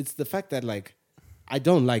this. It's the fact that, like, I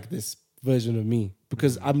don't like this version of me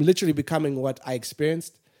because I'm literally becoming what I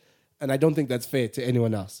experienced. And I don't think that's fair to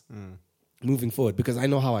anyone else moving forward because I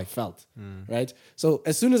know how I felt, right? So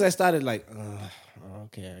as soon as I started like,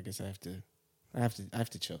 okay, I guess I have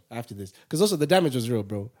to chill after this. Because also the damage was real,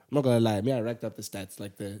 bro. I'm not going to lie. I racked up the stats.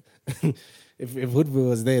 Like if Woodville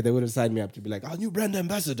was there, they would have signed me up to be like, our new brand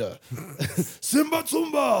ambassador, Simba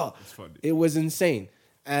Tsumba. That's funny. It was insane.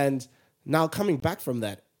 And now coming back from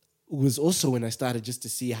that was also when I started just to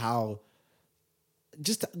see how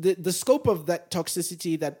just the scope of that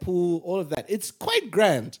toxicity, that pool, all of that, it's quite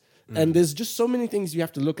grand. And there's just so many things you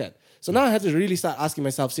have to look at. So now I had to really start asking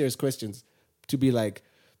myself serious questions to be like,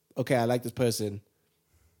 okay, I like this person.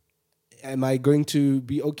 Am I going to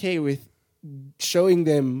be okay with showing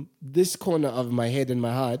them this corner of my head and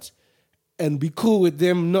my heart and be cool with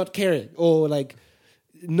them not caring or like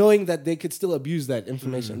knowing that they could still abuse that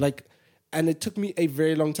information? Like, and it took me a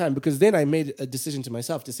very long time because then I made a decision to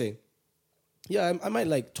myself to say, yeah, I might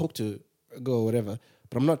like talk to a girl or whatever,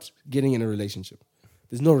 but I'm not getting in a relationship.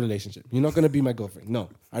 There's no relationship. You're not going to be my girlfriend. No,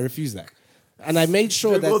 I refuse that. And I made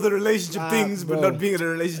sure that... all the relationship things, bro, but not being in a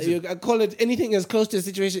relationship. I call it anything as close to a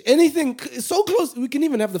situation. Anything so close, we can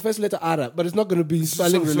even have the first letter Ara, but it's not going to be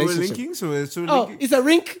spelling relationship. So we're linking? Oh, it's a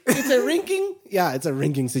rink? It's a rinking? Yeah, it's a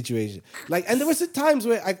rinking situation. Like, and there was times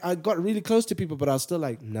where I got really close to people, but I was still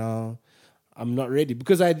like, no, I'm not ready.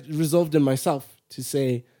 Because I resolved in myself to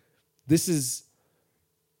say, this is...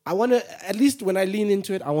 I want to, at least when I lean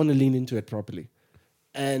into it, I want to lean into it properly.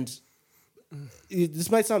 And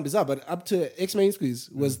this might sound bizarre, but up to X-Men Squeeze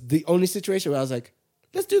was the only situation where I was like,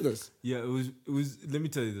 let's do this. Yeah, it was. Let me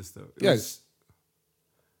tell you this though. Yes.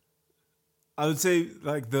 I would say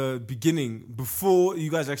like the beginning, before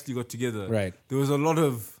you guys actually got together, right? There was a lot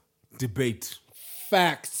of debate.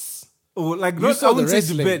 Facts. Or like, you saw the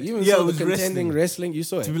wrestling. Debate. You saw the contending wrestling. You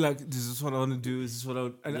saw it. To be like, this is what I want to do. This is what I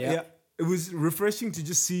want. And yeah, it was refreshing to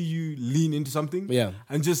just see you lean into something. Yeah.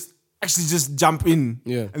 And just actually just jump in.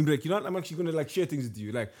 Yeah. And be like, you know what? I'm actually going to like share things with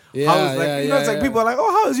you. Like, yeah, how was like, you know, it's like people are like,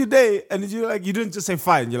 oh, how was your day? And you like, you didn't just say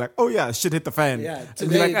fine. You're like, oh yeah, shit hit the fan. Yeah.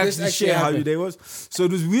 And you like actually share how your day was. So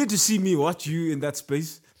it was weird to see me watch you in that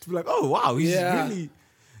space. To be like, oh wow, he's really,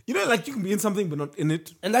 you know, like you can be in something but not in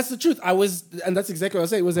it. And that's the truth. And that's exactly what I was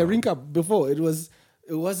saying. It was a rink up before. It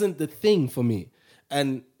wasn't the thing for me.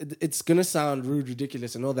 And it's going to sound rude,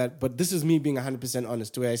 ridiculous and all that, but this is me being 100%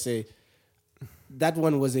 honest to where I say that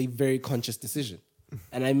one was a very conscious decision.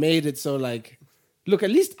 And I made it so like, look, at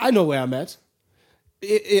least I know where I'm at.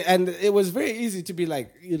 And it was very easy to be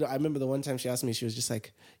like, you know, I remember the one time she asked me, she was just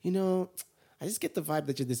like, you know, I just get the vibe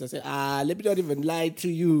that you're this. I said, let me not even lie to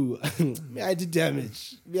you. I did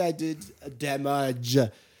damage.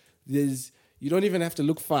 You don't even have to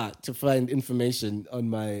look far to find information on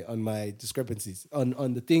my discrepancies,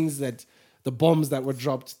 on the things that, the bombs that were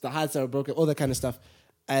dropped, the hearts that were broken, all that kind of stuff.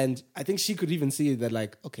 And I think she could even see that,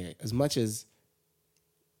 like, okay, as much as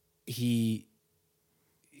he's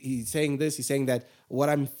saying this, he's saying that, what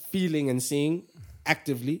I'm feeling and seeing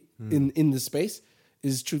actively in the space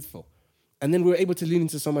is truthful. And then we were able to lean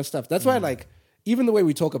into so much stuff. That's why, like, even the way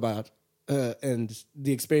we talk about and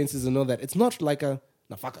the experiences and all that, it's not like a,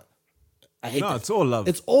 no, fuck it. I hate that. It's all love.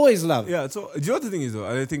 It's always love. Yeah, do you know what the thing is, though?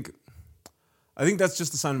 I think that's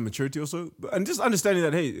just a sign of maturity also. And just understanding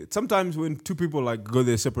that, hey, sometimes when two people, like, go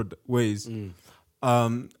their separate ways,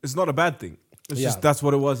 it's not a bad thing. It's just that's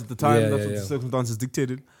what it was at the time. That's what the circumstances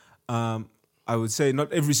dictated. I would say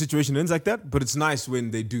not every situation ends like that, but it's nice when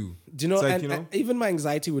they do. Do you know, like, and even my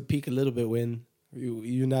anxiety would peak a little bit when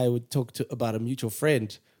you and I would talk about a mutual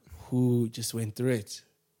friend who just went through it.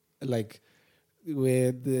 Like,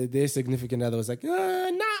 where their significant other was like, nah,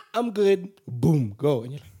 I'm good. Boom, go.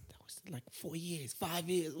 And you're like, that was like 4 years, 5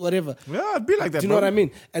 years, whatever. Yeah, I'd be like that, Do you know what I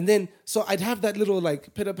mean? And then, so I'd have that little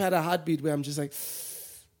like pitter-patter heartbeat where I'm just like,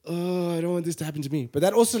 oh, I don't want this to happen to me. But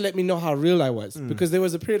that also let me know how real I was. Because there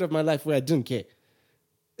was a period of my life where I didn't care.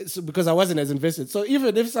 It's because I wasn't as invested. So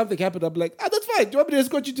even if something happened, I'd be like, that's fine. Do you want me to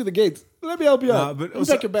escort you to the gate? Let me help you out. But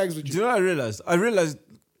also, pack your bags with you. Do you know what I realized? I realized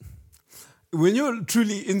when you're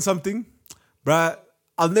truly in something, bruh,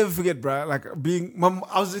 I'll never forget, bruh, like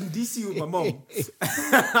I was in DC with my mom.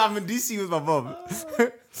 I'm in DC with my mom.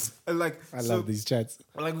 And like, I love these chats.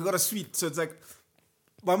 Like, we got a suite. So it's like,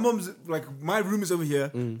 my mom's like my room is over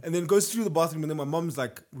here, and then goes through the bathroom, and then my mom's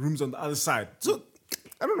like room's on the other side. So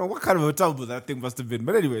I don't know what kind of a hotel that thing must have been,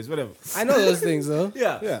 but anyways, whatever. I know those things though.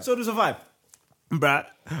 Yeah. So it was a vibe, bruh.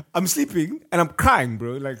 I'm sleeping and I'm crying,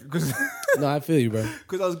 bro. Like because No, I feel you, bro.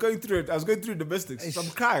 because I was going through it. I was going through domestics. So I'm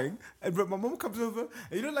crying, and bro, my mom comes over,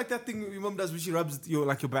 and you know like that thing your mom does when she rubs your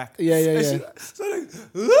back. Yeah. And so like.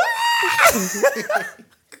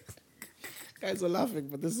 Guys are laughing,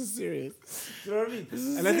 but this is serious. You know what I mean?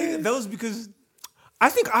 And I think that was because I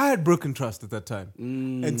think I had broken trust at that time.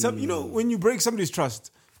 And some, when you break somebody's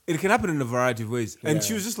trust, it can happen in a variety of ways. And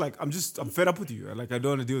she was just like, I'm fed up with you. Like, I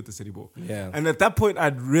don't want to deal with this anymore. Yeah. And at that point,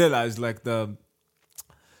 I'd realized how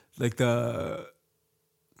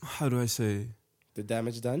do I say? The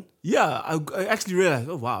damage done? Yeah, I actually realized,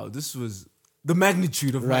 oh wow, this was the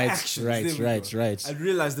magnitude of my actions. Right. I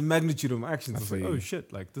realized the magnitude of my actions. I was like, oh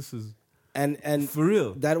shit, like this is... And for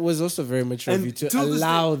real, that was also very mature of you to till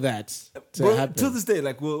allow that to happen. Till this day,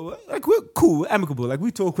 we're cool, we're amicable, like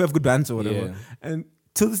we talk, we have good banter or whatever. Yeah. And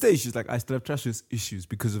till this day, she's like, I still have trust issues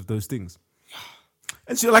because of those things.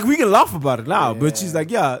 And she's like, we can laugh about it now, but she's like,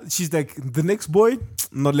 the next boy,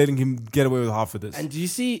 I'm not letting him get away with half of this. And do you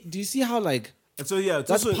see how like? And so yeah, that's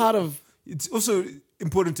also part of. It's also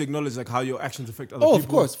important to acknowledge like how your actions affect other people. Oh, of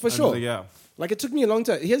course, for sure. Like it took me a long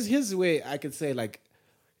time. Here's the way I could say like.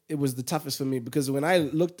 It was the toughest for me because when I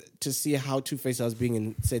looked to see how two-faced I was being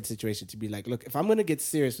in said situation, to be like, look, if I'm going to get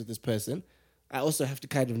serious with this person, I also have to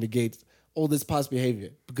kind of negate all this past behavior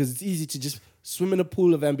because it's easy to just swim in a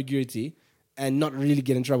pool of ambiguity and not really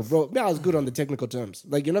get in trouble. Bro, I was good on the technical terms.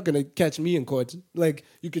 Like, you're not going to catch me in court. Like,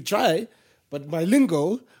 you could try, but my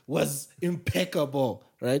lingo was impeccable,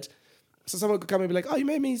 right? So someone could come and be like, oh, you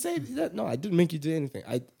made me say that. No, I didn't make you do anything.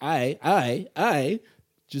 I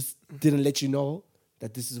just didn't let you know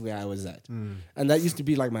that this is where I was at. And that used to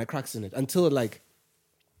be like my crux in it until like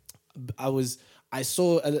I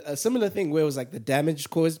saw a similar thing where it was like the damage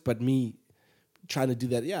caused, but me trying to do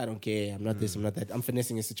that. Yeah, I don't care. I'm not this, I'm not that. I'm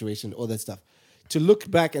finessing a situation, all that stuff. To look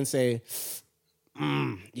back and say,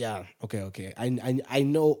 yeah, okay. I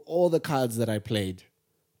know all the cards that I played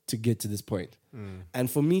to get to this point. And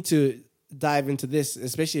for me to dive into this,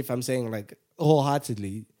 especially if I'm saying like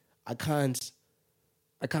wholeheartedly, I can't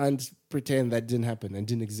pretend that didn't happen and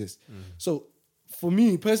didn't exist. So for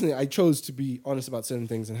me personally, I chose to be honest about certain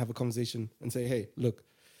things and have a conversation and say, hey, look,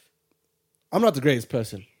 I'm not the greatest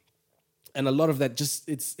person. And a lot of that just,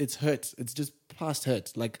 it's hurt. It's just past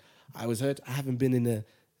hurt. Like I was hurt. I haven't been in a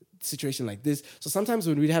situation like this. So sometimes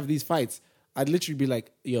when we'd have these fights, I'd literally be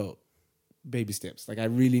like, yo, baby steps. Like I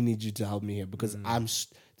really need you to help me here because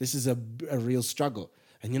this is a real struggle.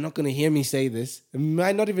 And you're not going to hear me say this. You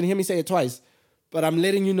might not even hear me say it twice. But I'm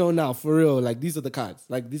letting you know now, for real, like, these are the cards.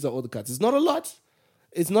 Like, these are all the cards. It's not a lot.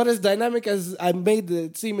 It's not as dynamic as I made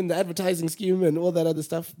it seem in the advertising scheme and all that other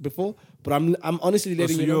stuff before. But I'm honestly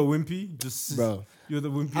letting you know. So you're a wimpy? Bro. You're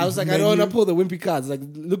the wimpy. I was like, I don't want to pull the wimpy cards. Like,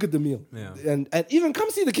 look at the meal. Yeah. And even come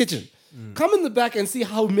see the kitchen. Come in the back and see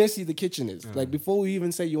how messy the kitchen is. Like, before we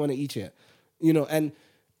even say you want to eat here. And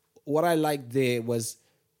what I liked there was,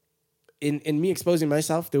 in me exposing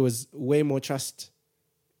myself, there was way more trust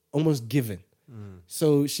almost given.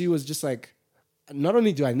 So she was just like, not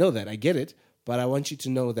only do I know that, I get it, but I want you to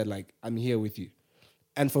know that like I'm here with you.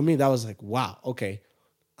 And for me, that was like, wow, okay.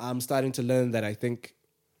 I'm starting to learn that I think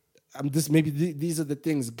these are the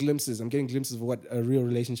things, glimpses. I'm getting glimpses of what a real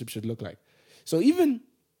relationship should look like. So even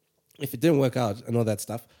if it didn't work out and all that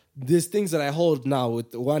stuff, there's things that I hold now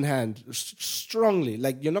with one hand strongly.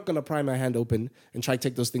 Like you're not going to pry my hand open and try to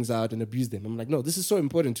take those things out and abuse them. I'm like, no, this is so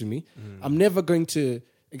important to me. I'm never going to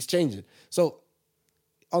exchange it. So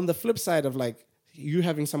on the flip side of like you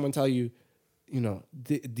having someone tell you,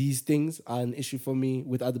 these things are an issue for me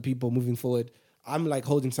with other people moving forward, I'm like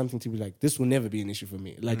holding something to be like, this will never be an issue for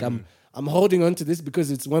me. Like I'm holding on to this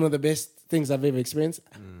because it's one of the best things I've ever experienced.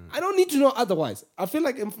 I don't need to know otherwise. I feel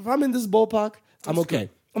like if I'm in this ballpark, I'm okay.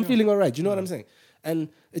 I'm feeling all right. You know what I'm saying? And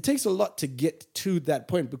it takes a lot to get to that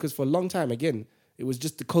point because for a long time, again, it was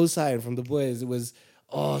just the cosign from the boys. It was,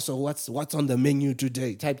 oh, so what's on the menu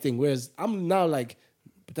today type thing. Whereas I'm now like,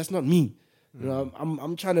 but that's not me.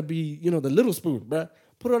 I'm trying to be, the little spoon, bruh.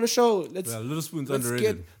 Put on a show. Little spoon's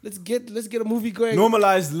underrated. Let's get a movie going.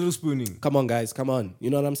 Normalize little spooning. Come on, guys. Come on. You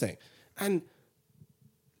know what I'm saying? And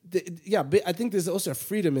I think there's also a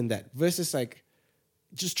freedom in that versus like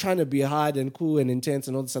just trying to be hard and cool and intense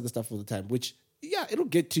and all this other stuff all the time, which, it'll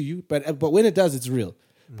get to you. But when it does, it's real.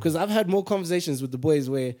 Because I've had more conversations with the boys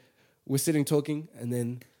where we're sitting talking and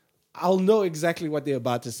then I'll know exactly what they're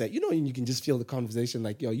about to say. You know, and you can just feel the conversation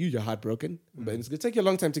like, yo, you're heartbroken. But it's going to take you a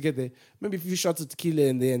long time to get there. Maybe a few shots of tequila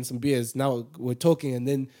in there and some beers. Now we're talking and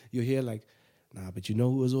then you're here like, nah, but you know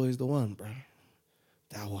who was always the one, bro?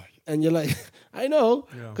 That one. And you're like, I know,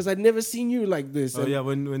 because I'd never seen you like this. Oh, and yeah,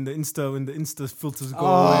 when the Insta filters go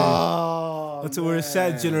away. Oh, That's why we're a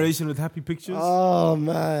sad generation with happy pictures. Oh,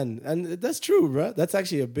 man. And that's true, bro. That's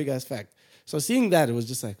actually a big-ass fact. So seeing that, it was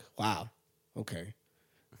just like, wow, okay.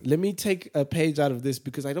 Let me take a page out of this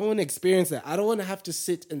because I don't want to experience that. I don't want to have to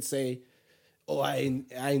sit and say, oh, I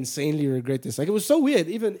insanely regret this. Like, it was so weird.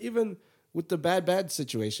 Even with the bad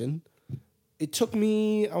situation, it took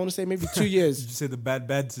me, I want to say maybe 2 years. Did you say the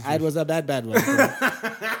bad situation? It was a bad one.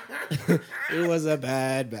 It was a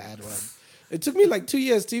bad one. It took me like 2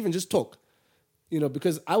 years to even just talk,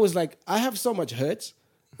 because I was like, I have so much hurt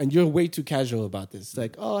and you're way too casual about this.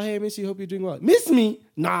 Like, oh, hey, Missy, hope you're doing well. Miss me?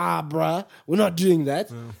 Nah, bruh. We're not doing that.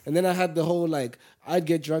 Yeah. And then I had the whole, like, I'd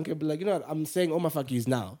get drunk and be like, you know what? I'm saying all my fuck yous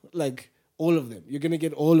now. Like, all of them. You're going to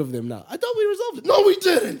get all of them now. I thought we resolved it. No, we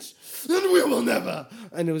didn't. And we will never.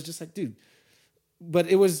 And it was just like, dude. But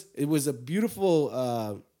it was a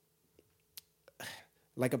beautiful,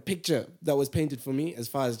 like a picture that was painted for me as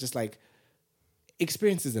far as just like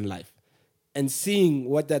experiences in life and seeing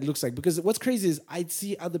what that looks like. Because what's crazy is I'd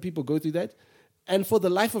see other people go through that. And for the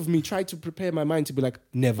life of me, try to prepare my mind to be like,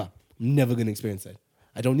 never. I'm never going to experience that.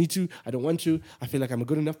 I don't need to. I don't want to. I feel like I'm a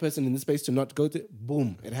good enough person in this space to not go through.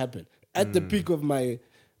 Boom, it happened. At the peak of my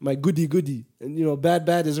goody. And,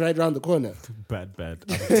 bad is right around the corner. Bad. I'm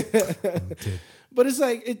dead. But it's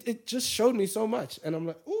like, it just showed me so much. And I'm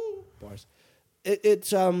like, ooh, bars. It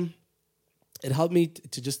helped me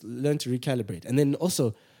to just learn to recalibrate. And then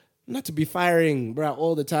also, not to be firing bro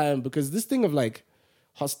all the time, because this thing of like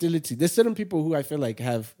hostility, there's certain people who I feel like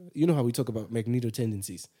have, you know how we talk about magneto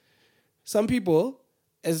tendencies. Some people,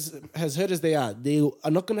 as hurt as they are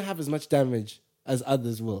not going to have as much damage as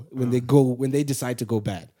others will when they decide to go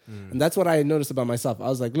bad. And that's what I noticed about myself. I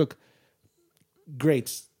was like, look,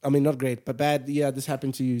 great. I mean, not great, but bad. Yeah, this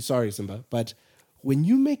happened to you. Sorry, Simba. But when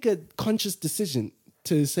you make a conscious decision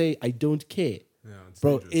to say, I don't care,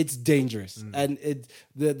 it's dangerous. And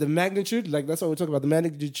the magnitude, like that's what we're talking about, the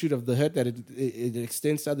magnitude of the hurt that it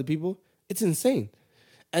extends to other people, it's insane.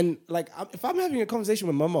 And like, if I'm having a conversation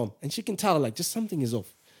with my mom and she can tell like just something is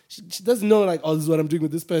off. She doesn't know like, oh, this is what I'm doing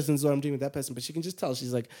with this person, this is what I'm doing with that person. But she can just tell.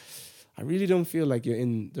 She's like, I really don't feel like you're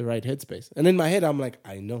in the right headspace. And in my head, I'm like,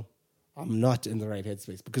 I know. I'm not in the right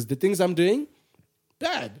headspace because the things I'm doing,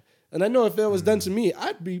 bad. And I know if that was done to me,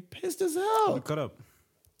 I'd be pissed as hell. Cut up.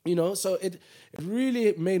 So it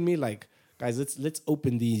really made me like, guys, let's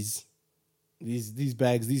open these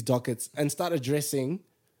bags, these dockets, and start addressing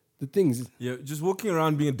the things. Yeah, just walking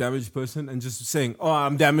around being a damaged person and just saying, oh,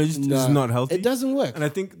 I'm damaged is not healthy. It doesn't work. And I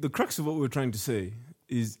think the crux of what we're trying to say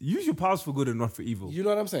is use your powers for good and not for evil. You know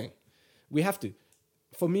what I'm saying? We have to.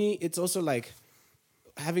 For me, it's also like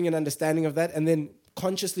having an understanding of that and then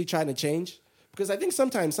consciously trying to change. Because I think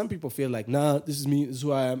sometimes some people feel like, nah, this is me, this is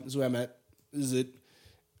who I am, this is who I'm at, this is it.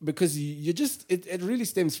 Because you just, it really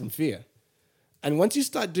stems from fear. And once you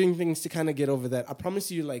start doing things to kind of get over that, I promise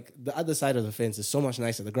you, like, the other side of the fence is so much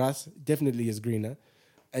nicer. The grass definitely is greener.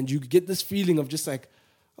 And you get this feeling of just like,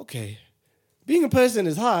 okay, being a person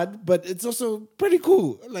is hard, but it's also pretty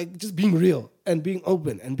cool. Like, just being real and being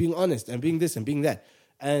open and being honest and being this and being that.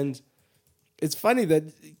 And it's funny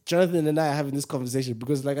that Jonathan and I are having this conversation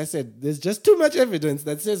because, like I said, there's just too much evidence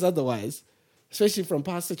that says otherwise, especially from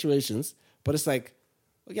past situations. But it's like,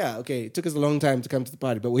 yeah, okay, it took us a long time to come to the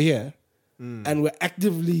party, but we're here. And we're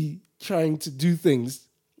actively trying to do things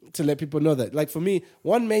to let people know that. Like, for me,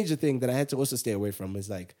 one major thing that I had to also stay away from is,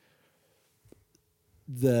 like,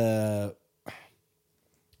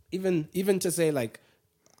 even to say, like,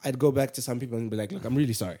 I'd go back to some people and be like, look, I'm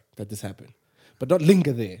really sorry that this happened. But not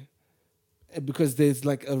linger there. Because there's,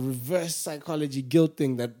 like, a reverse psychology guilt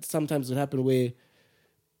thing that sometimes would happen where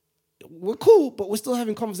we're cool, but we're still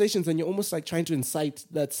having conversations and you're almost like trying to incite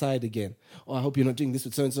that side again. Oh, I hope you're not doing this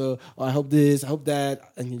with so-and-so. Oh, I hope this, I hope that.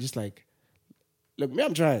 And you're just like, look, me,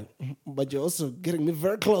 I'm trying. But you're also getting me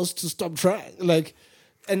very close to stop trying. Like,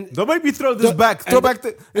 and don't make me throw this back. Throw back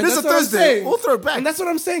it is a Thursday. We'll throw it back. And that's what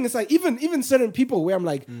I'm saying. It's like even certain people where I'm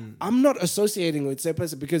like, I'm not associating with certain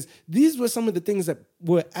person because these were some of the things that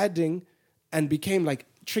were adding and became like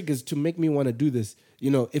triggers to make me want to do this.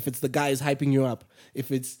 If it's the guys hyping you up,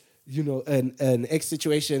 if it's an ex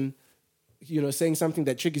situation, saying something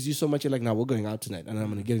that triggers you so much, you're like, nah, we're going out tonight and I'm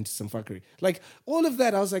going to get into some fuckery. Like, all of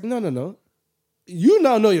that, I was like, no. You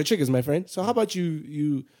now know your triggers, my friend. So how about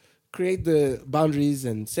you create the boundaries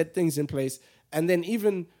and set things in place? And then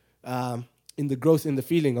even, in the growth, in the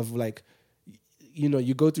feeling of like,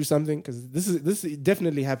 you go through something, because this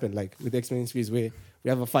definitely happened, like with the experience fees, where we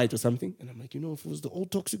have a fight or something, and I'm like, if it was the old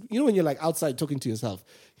toxic, when you're like outside talking to yourself,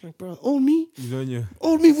 you're like, bro, old me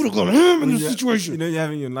would have gone ham in this situation. You're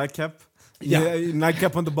having your nightcap. Yeah, your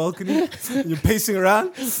nightcap on the balcony. You're pacing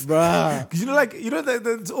around, bruh.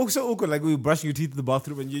 Because it's also awkward. Like we were brushing your teeth in the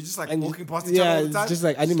bathroom, and you're just like walking past each other all the time. It's just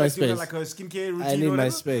like I need my space. Like a skincare routine. I need my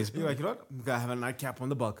space. Bro. You're like, I'm gonna have a nightcap on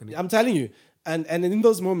the balcony. I'm telling you. And in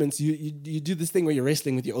those moments, you do this thing where you're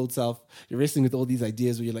wrestling with your old self. You're wrestling with all these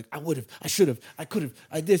ideas where you're like, I would have, I should have, I could have,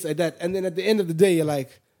 I this, I that. And then at the end of the day, you're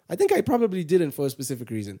like, I think I probably didn't for a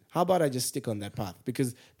specific reason. How about I just stick on that path?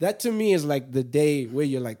 Because that to me is like the day where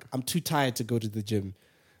you're like, I'm too tired to go to the gym.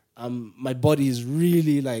 My body is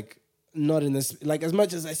really like not in this. Like as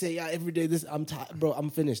much as I say, every day this, I'm tired, bro,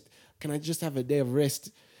 I'm finished. Can I just have a day of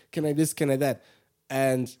rest? Can I this? Can I that?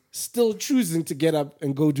 And still choosing to get up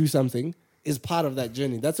and go do something is part of that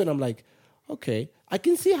journey. That's when I'm like, okay, I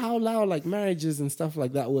can see how loud like marriages and stuff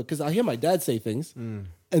like that work. Because I hear my dad say things, and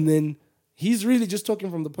then he's really just talking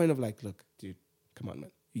from the point of like, look, dude, come on, man.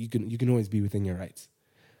 You can always be within your rights.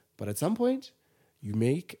 But at some point, you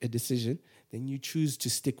make a decision, then you choose to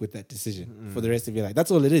stick with that decision for the rest of your life. That's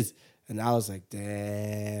all it is. And I was like,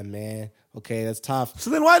 damn, man. Okay, that's tough. So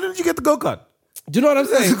then why didn't you get the go-kart? Do you know what I'm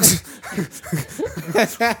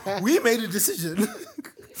saying? We made a decision.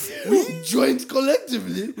 We joined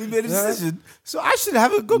collectively. We made a decision. So I should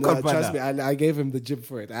have a go-kart by trust now. me, I gave him the jib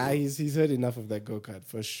for it. He's heard enough of that go-kart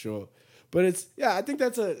for sure. But I think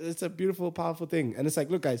it's a beautiful, powerful thing. And it's like,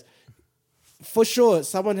 look, guys, for sure,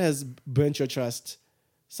 someone has burnt your trust.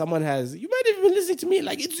 You might have even been listening to me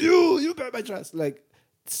like, it's you burnt my trust. Like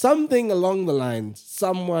something along the line,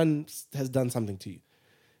 someone has done something to you.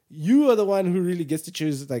 You are the one who really gets to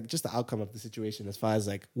choose like just the outcome of the situation as far as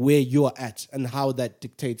like where you're at and how that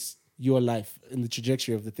dictates your life and the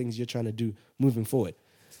trajectory of the things you're trying to do moving forward.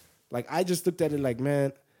 Like I just looked at it like,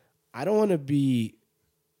 man, I don't want to be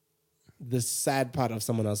the sad part of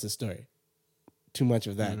someone else's story. Too much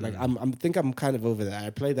of that. Like I'm kind of over that. I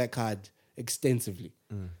played that card extensively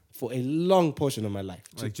for a long portion of my life.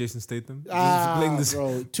 Like Jason Statham?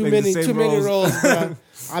 Bro, too many roles. Bro.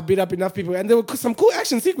 I beat up enough people, and there were some cool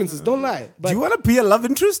action sequences. Don't lie. But do you want to be a love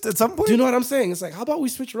interest at some point? Do you know what I'm saying? It's like, how about we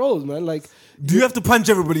switch roles, man? Like, do you have to punch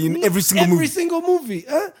everybody in every single movie? Every single movie,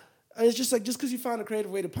 huh? And it's just like, just because you found a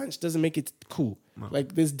creative way to punch doesn't make it cool. No.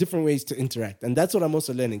 Like, there's different ways to interact, and that's what I'm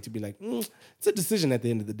also learning to be like. It's a decision at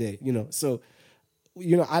the end of the day, So,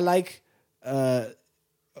 I like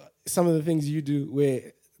some of the things you do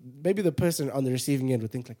where maybe the person on the receiving end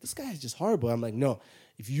would think like, this guy is just horrible. I'm like, no.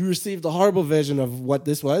 If you received the horrible version of what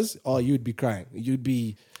this was, you'd be crying. You'd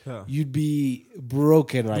be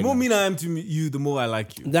broken right now. The more mean I am to you, the more I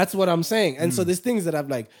like you. That's what I'm saying. And so there's things that I've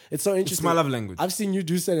like, it's so interesting. It's my love language. I've seen you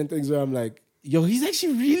do certain things where I'm like, yo, he's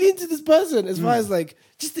actually really into this person as far as like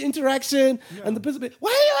just the interaction and the person. Why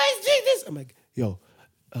are you always doing this? I'm like, yo,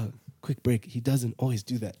 quick break. He doesn't always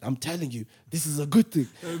do that. I'm telling you, this is a good thing.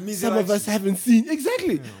 Some of us haven't seen.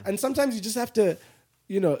 Exactly. Yeah. And sometimes you just have to,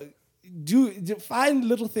 find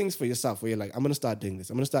little things for yourself where you're like, I'm going to start doing this.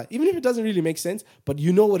 I'm going to start, even if it doesn't really make sense, but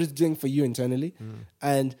you know what it's doing for you internally.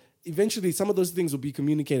 And eventually some of those things will be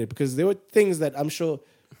communicated, because there were things that I'm sure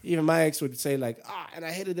even my ex would say like, and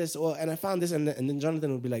I hated this, and I found this. And then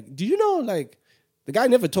Jonathan would be like, do you know, like, the guy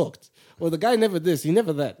never talked, or the guy never this, he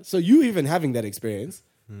never that. So you even having that experience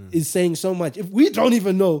is saying so much. If we don't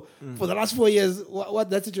even know for the last 4 years what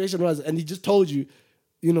that situation was, and he just told you,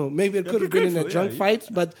 maybe it could have been in a drunk fight,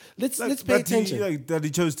 but let's pay attention. That he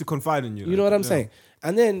chose to confide in you. You know what I'm saying?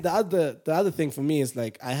 And then the other thing for me is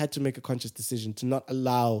like, I had to make a conscious decision to not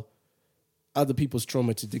allow other people's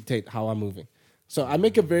trauma to dictate how I'm moving. So I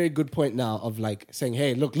make a very good point now of like saying,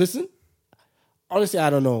 hey, look, listen, honestly, I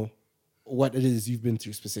don't know what it is you've been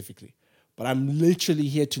through specifically, but I'm literally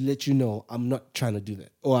here to let you know I'm not trying to do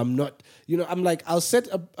that. Or I'm not, I'm like, I'll set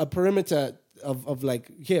a perimeter of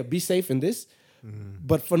like, here, be safe in this.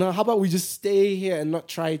 But for now, how about we just stay here and not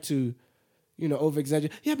try to,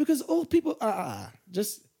 over-exaggerate? Yeah, because old people,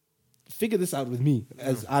 just figure this out with me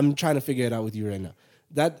as I'm trying to figure it out with you right now.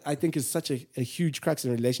 That, I think, is such a huge crux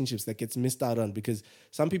in relationships that gets missed out on, because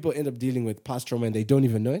some people end up dealing with past trauma and they don't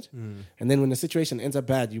even know it. And then when the situation ends up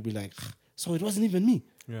bad, you'll be like, so it wasn't even me.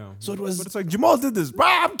 Yeah. So it was. But it's like, Jamal did this. Bro,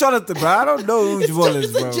 I'm Jonathan, bro. I don't know who Jamal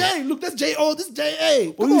is, bro. It's a J. Look, that's J-O. This is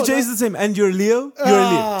J-A. All you J's the same. And you're Leo? You're a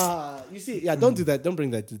Leo. You see, don't do that. Don't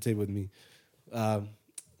bring that to the table with me.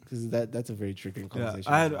 Because that's a very triggering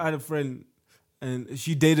conversation. I had a friend, and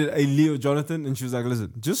she dated a Leo Jonathan, and she was like,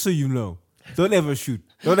 listen, just so you know, Don't ever shoot.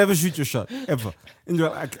 Don't ever shoot your shot ever. And you're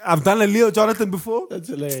like, I've done a Leo Jonathan before. That's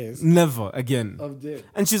hilarious. Never again. I'm dead.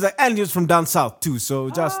 And she's like, and he was from down south too. So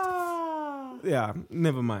just yeah,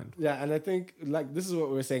 never mind. Yeah, and I think like this is what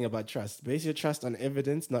we were saying about trust. Base your trust on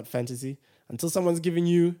evidence, not fantasy. Until someone's giving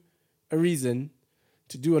you a reason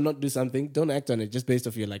to do or not do something, don't act on it just based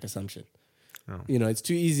off your like assumption. Oh. You know, it's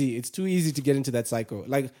too easy. It's too easy to get into that cycle.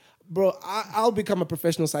 Like, bro, I'll become a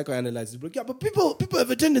professional psychoanalyst. But yeah, but people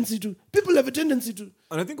have a tendency to. People have a tendency to.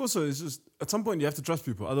 And I think also it's just at some point you have to trust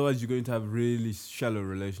people. Otherwise, you're going to have really shallow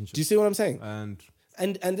relationships. Do you see what I'm saying?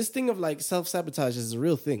 And this thing of like self-sabotage is a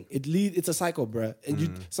real thing. It's a cycle, bro.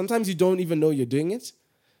 And sometimes you don't even know you're doing it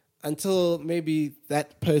until maybe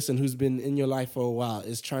that person who's been in your life for a while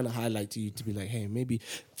is trying to highlight to you to be like, hey, maybe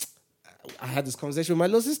I had this conversation with my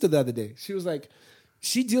little sister the other day. She was like,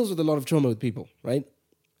 she deals with a lot of trauma with people, right?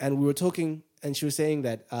 And we were talking and she was saying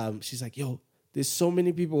that she's like, yo, there's so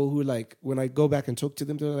many people who like, when I go back and talk to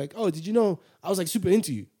them, they're like, oh, did you know I was like super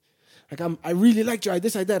into you? Like, I really liked you, I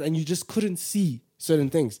this, I that. And you just couldn't see certain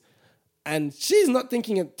things. And she's not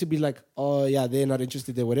thinking it to be like, oh, yeah, they're not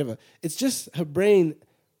interested there, whatever. It's just her brain,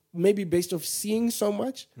 maybe based off seeing so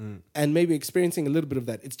much and maybe experiencing a little bit of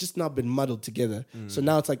that. It's just not been muddled together. So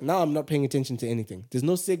now it's like, now I'm not paying attention to anything. There's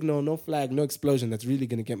no signal, no flag, no explosion that's really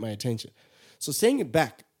going to get my attention. So saying it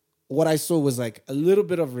back, what I saw was like a little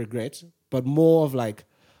bit of regret, but more of like,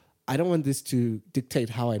 I don't want this to dictate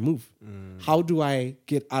how I move. How do I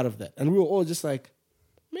get out of that? And we were all just like,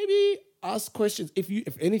 maybe ask questions.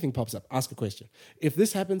 If anything pops up, ask a question. If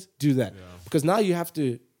this happens, do that. Yeah. Because now you have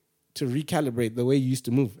to recalibrate the way you used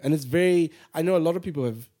to move. And it's I know a lot of people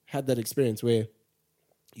have had that experience where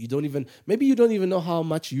you don't even know how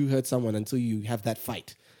much you hurt someone until you have that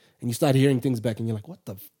fight. And you start hearing things back and you're like,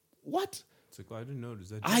 what? It's like, oh, I didn't know it was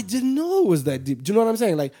that deep. I didn't know it was that deep. Do you know what I'm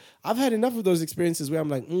saying? Like, I've had enough of those experiences where I'm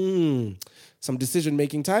like, some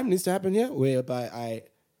decision-making time needs to happen here, whereby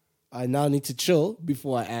I now need to chill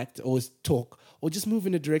before I act or talk or just move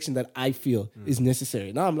in a direction that I feel is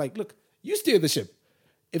necessary. Now I'm like, look, you steer the ship.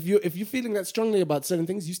 If you're feeling that strongly about certain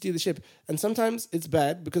things, you steer the ship. And sometimes it's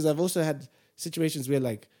bad because I've also had situations where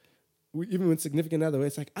like, even with significant other, where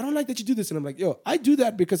it's like, I don't like that you do this. And I'm like, yo, I do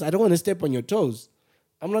that because I don't want to step on your toes.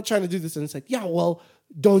 I'm not trying to do this. And it's like, yeah, well,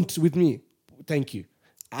 don't with me. Thank you.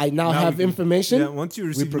 I now have information. Yeah, once you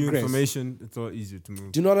receive new information, it's a lot easier to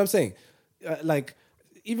move. Do you know what I'm saying? Like,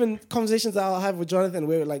 even conversations I'll have with Jonathan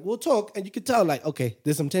where like, we'll talk and you can tell like, okay,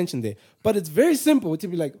 there's some tension there. But it's very simple to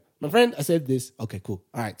be like, my friend, I said this. Okay, cool.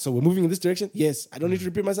 All right, so we're moving in this direction. Yes, I don't need to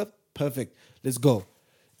repeat myself. Perfect. Let's go.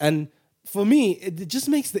 And for me, it just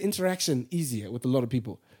makes the interaction easier with a lot of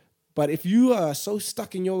people. But if you are so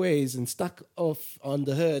stuck in your ways and stuck off on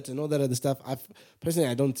the hurt and all that other stuff, I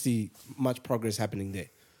don't see much progress happening there.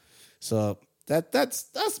 So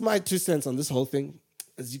that's my 2 cents on this whole thing.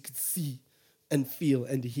 As you can see and feel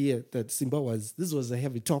and hear that this was a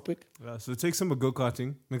heavy topic. Yeah, so take some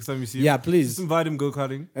go-karting next time you see him. Yeah, please. Just invite him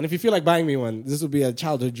go-karting. And if you feel like buying me one, this will be a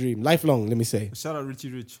childhood dream. Lifelong, let me say. Shout out Richie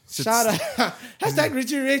Rich. Shout out. Hashtag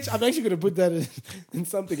Richie Rich. I'm actually going to put that in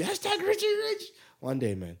something. Hashtag Richie Rich. One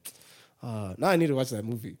day, man. Now I need to watch that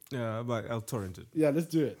movie. Yeah, I'll torrent it. Yeah, let's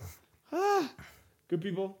do it. Good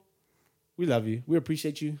people. We love you. We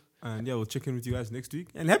appreciate you. And yeah, we'll check in with you guys next week.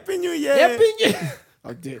 And Happy New Year! Happy New Year!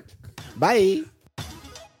 I did. Bye.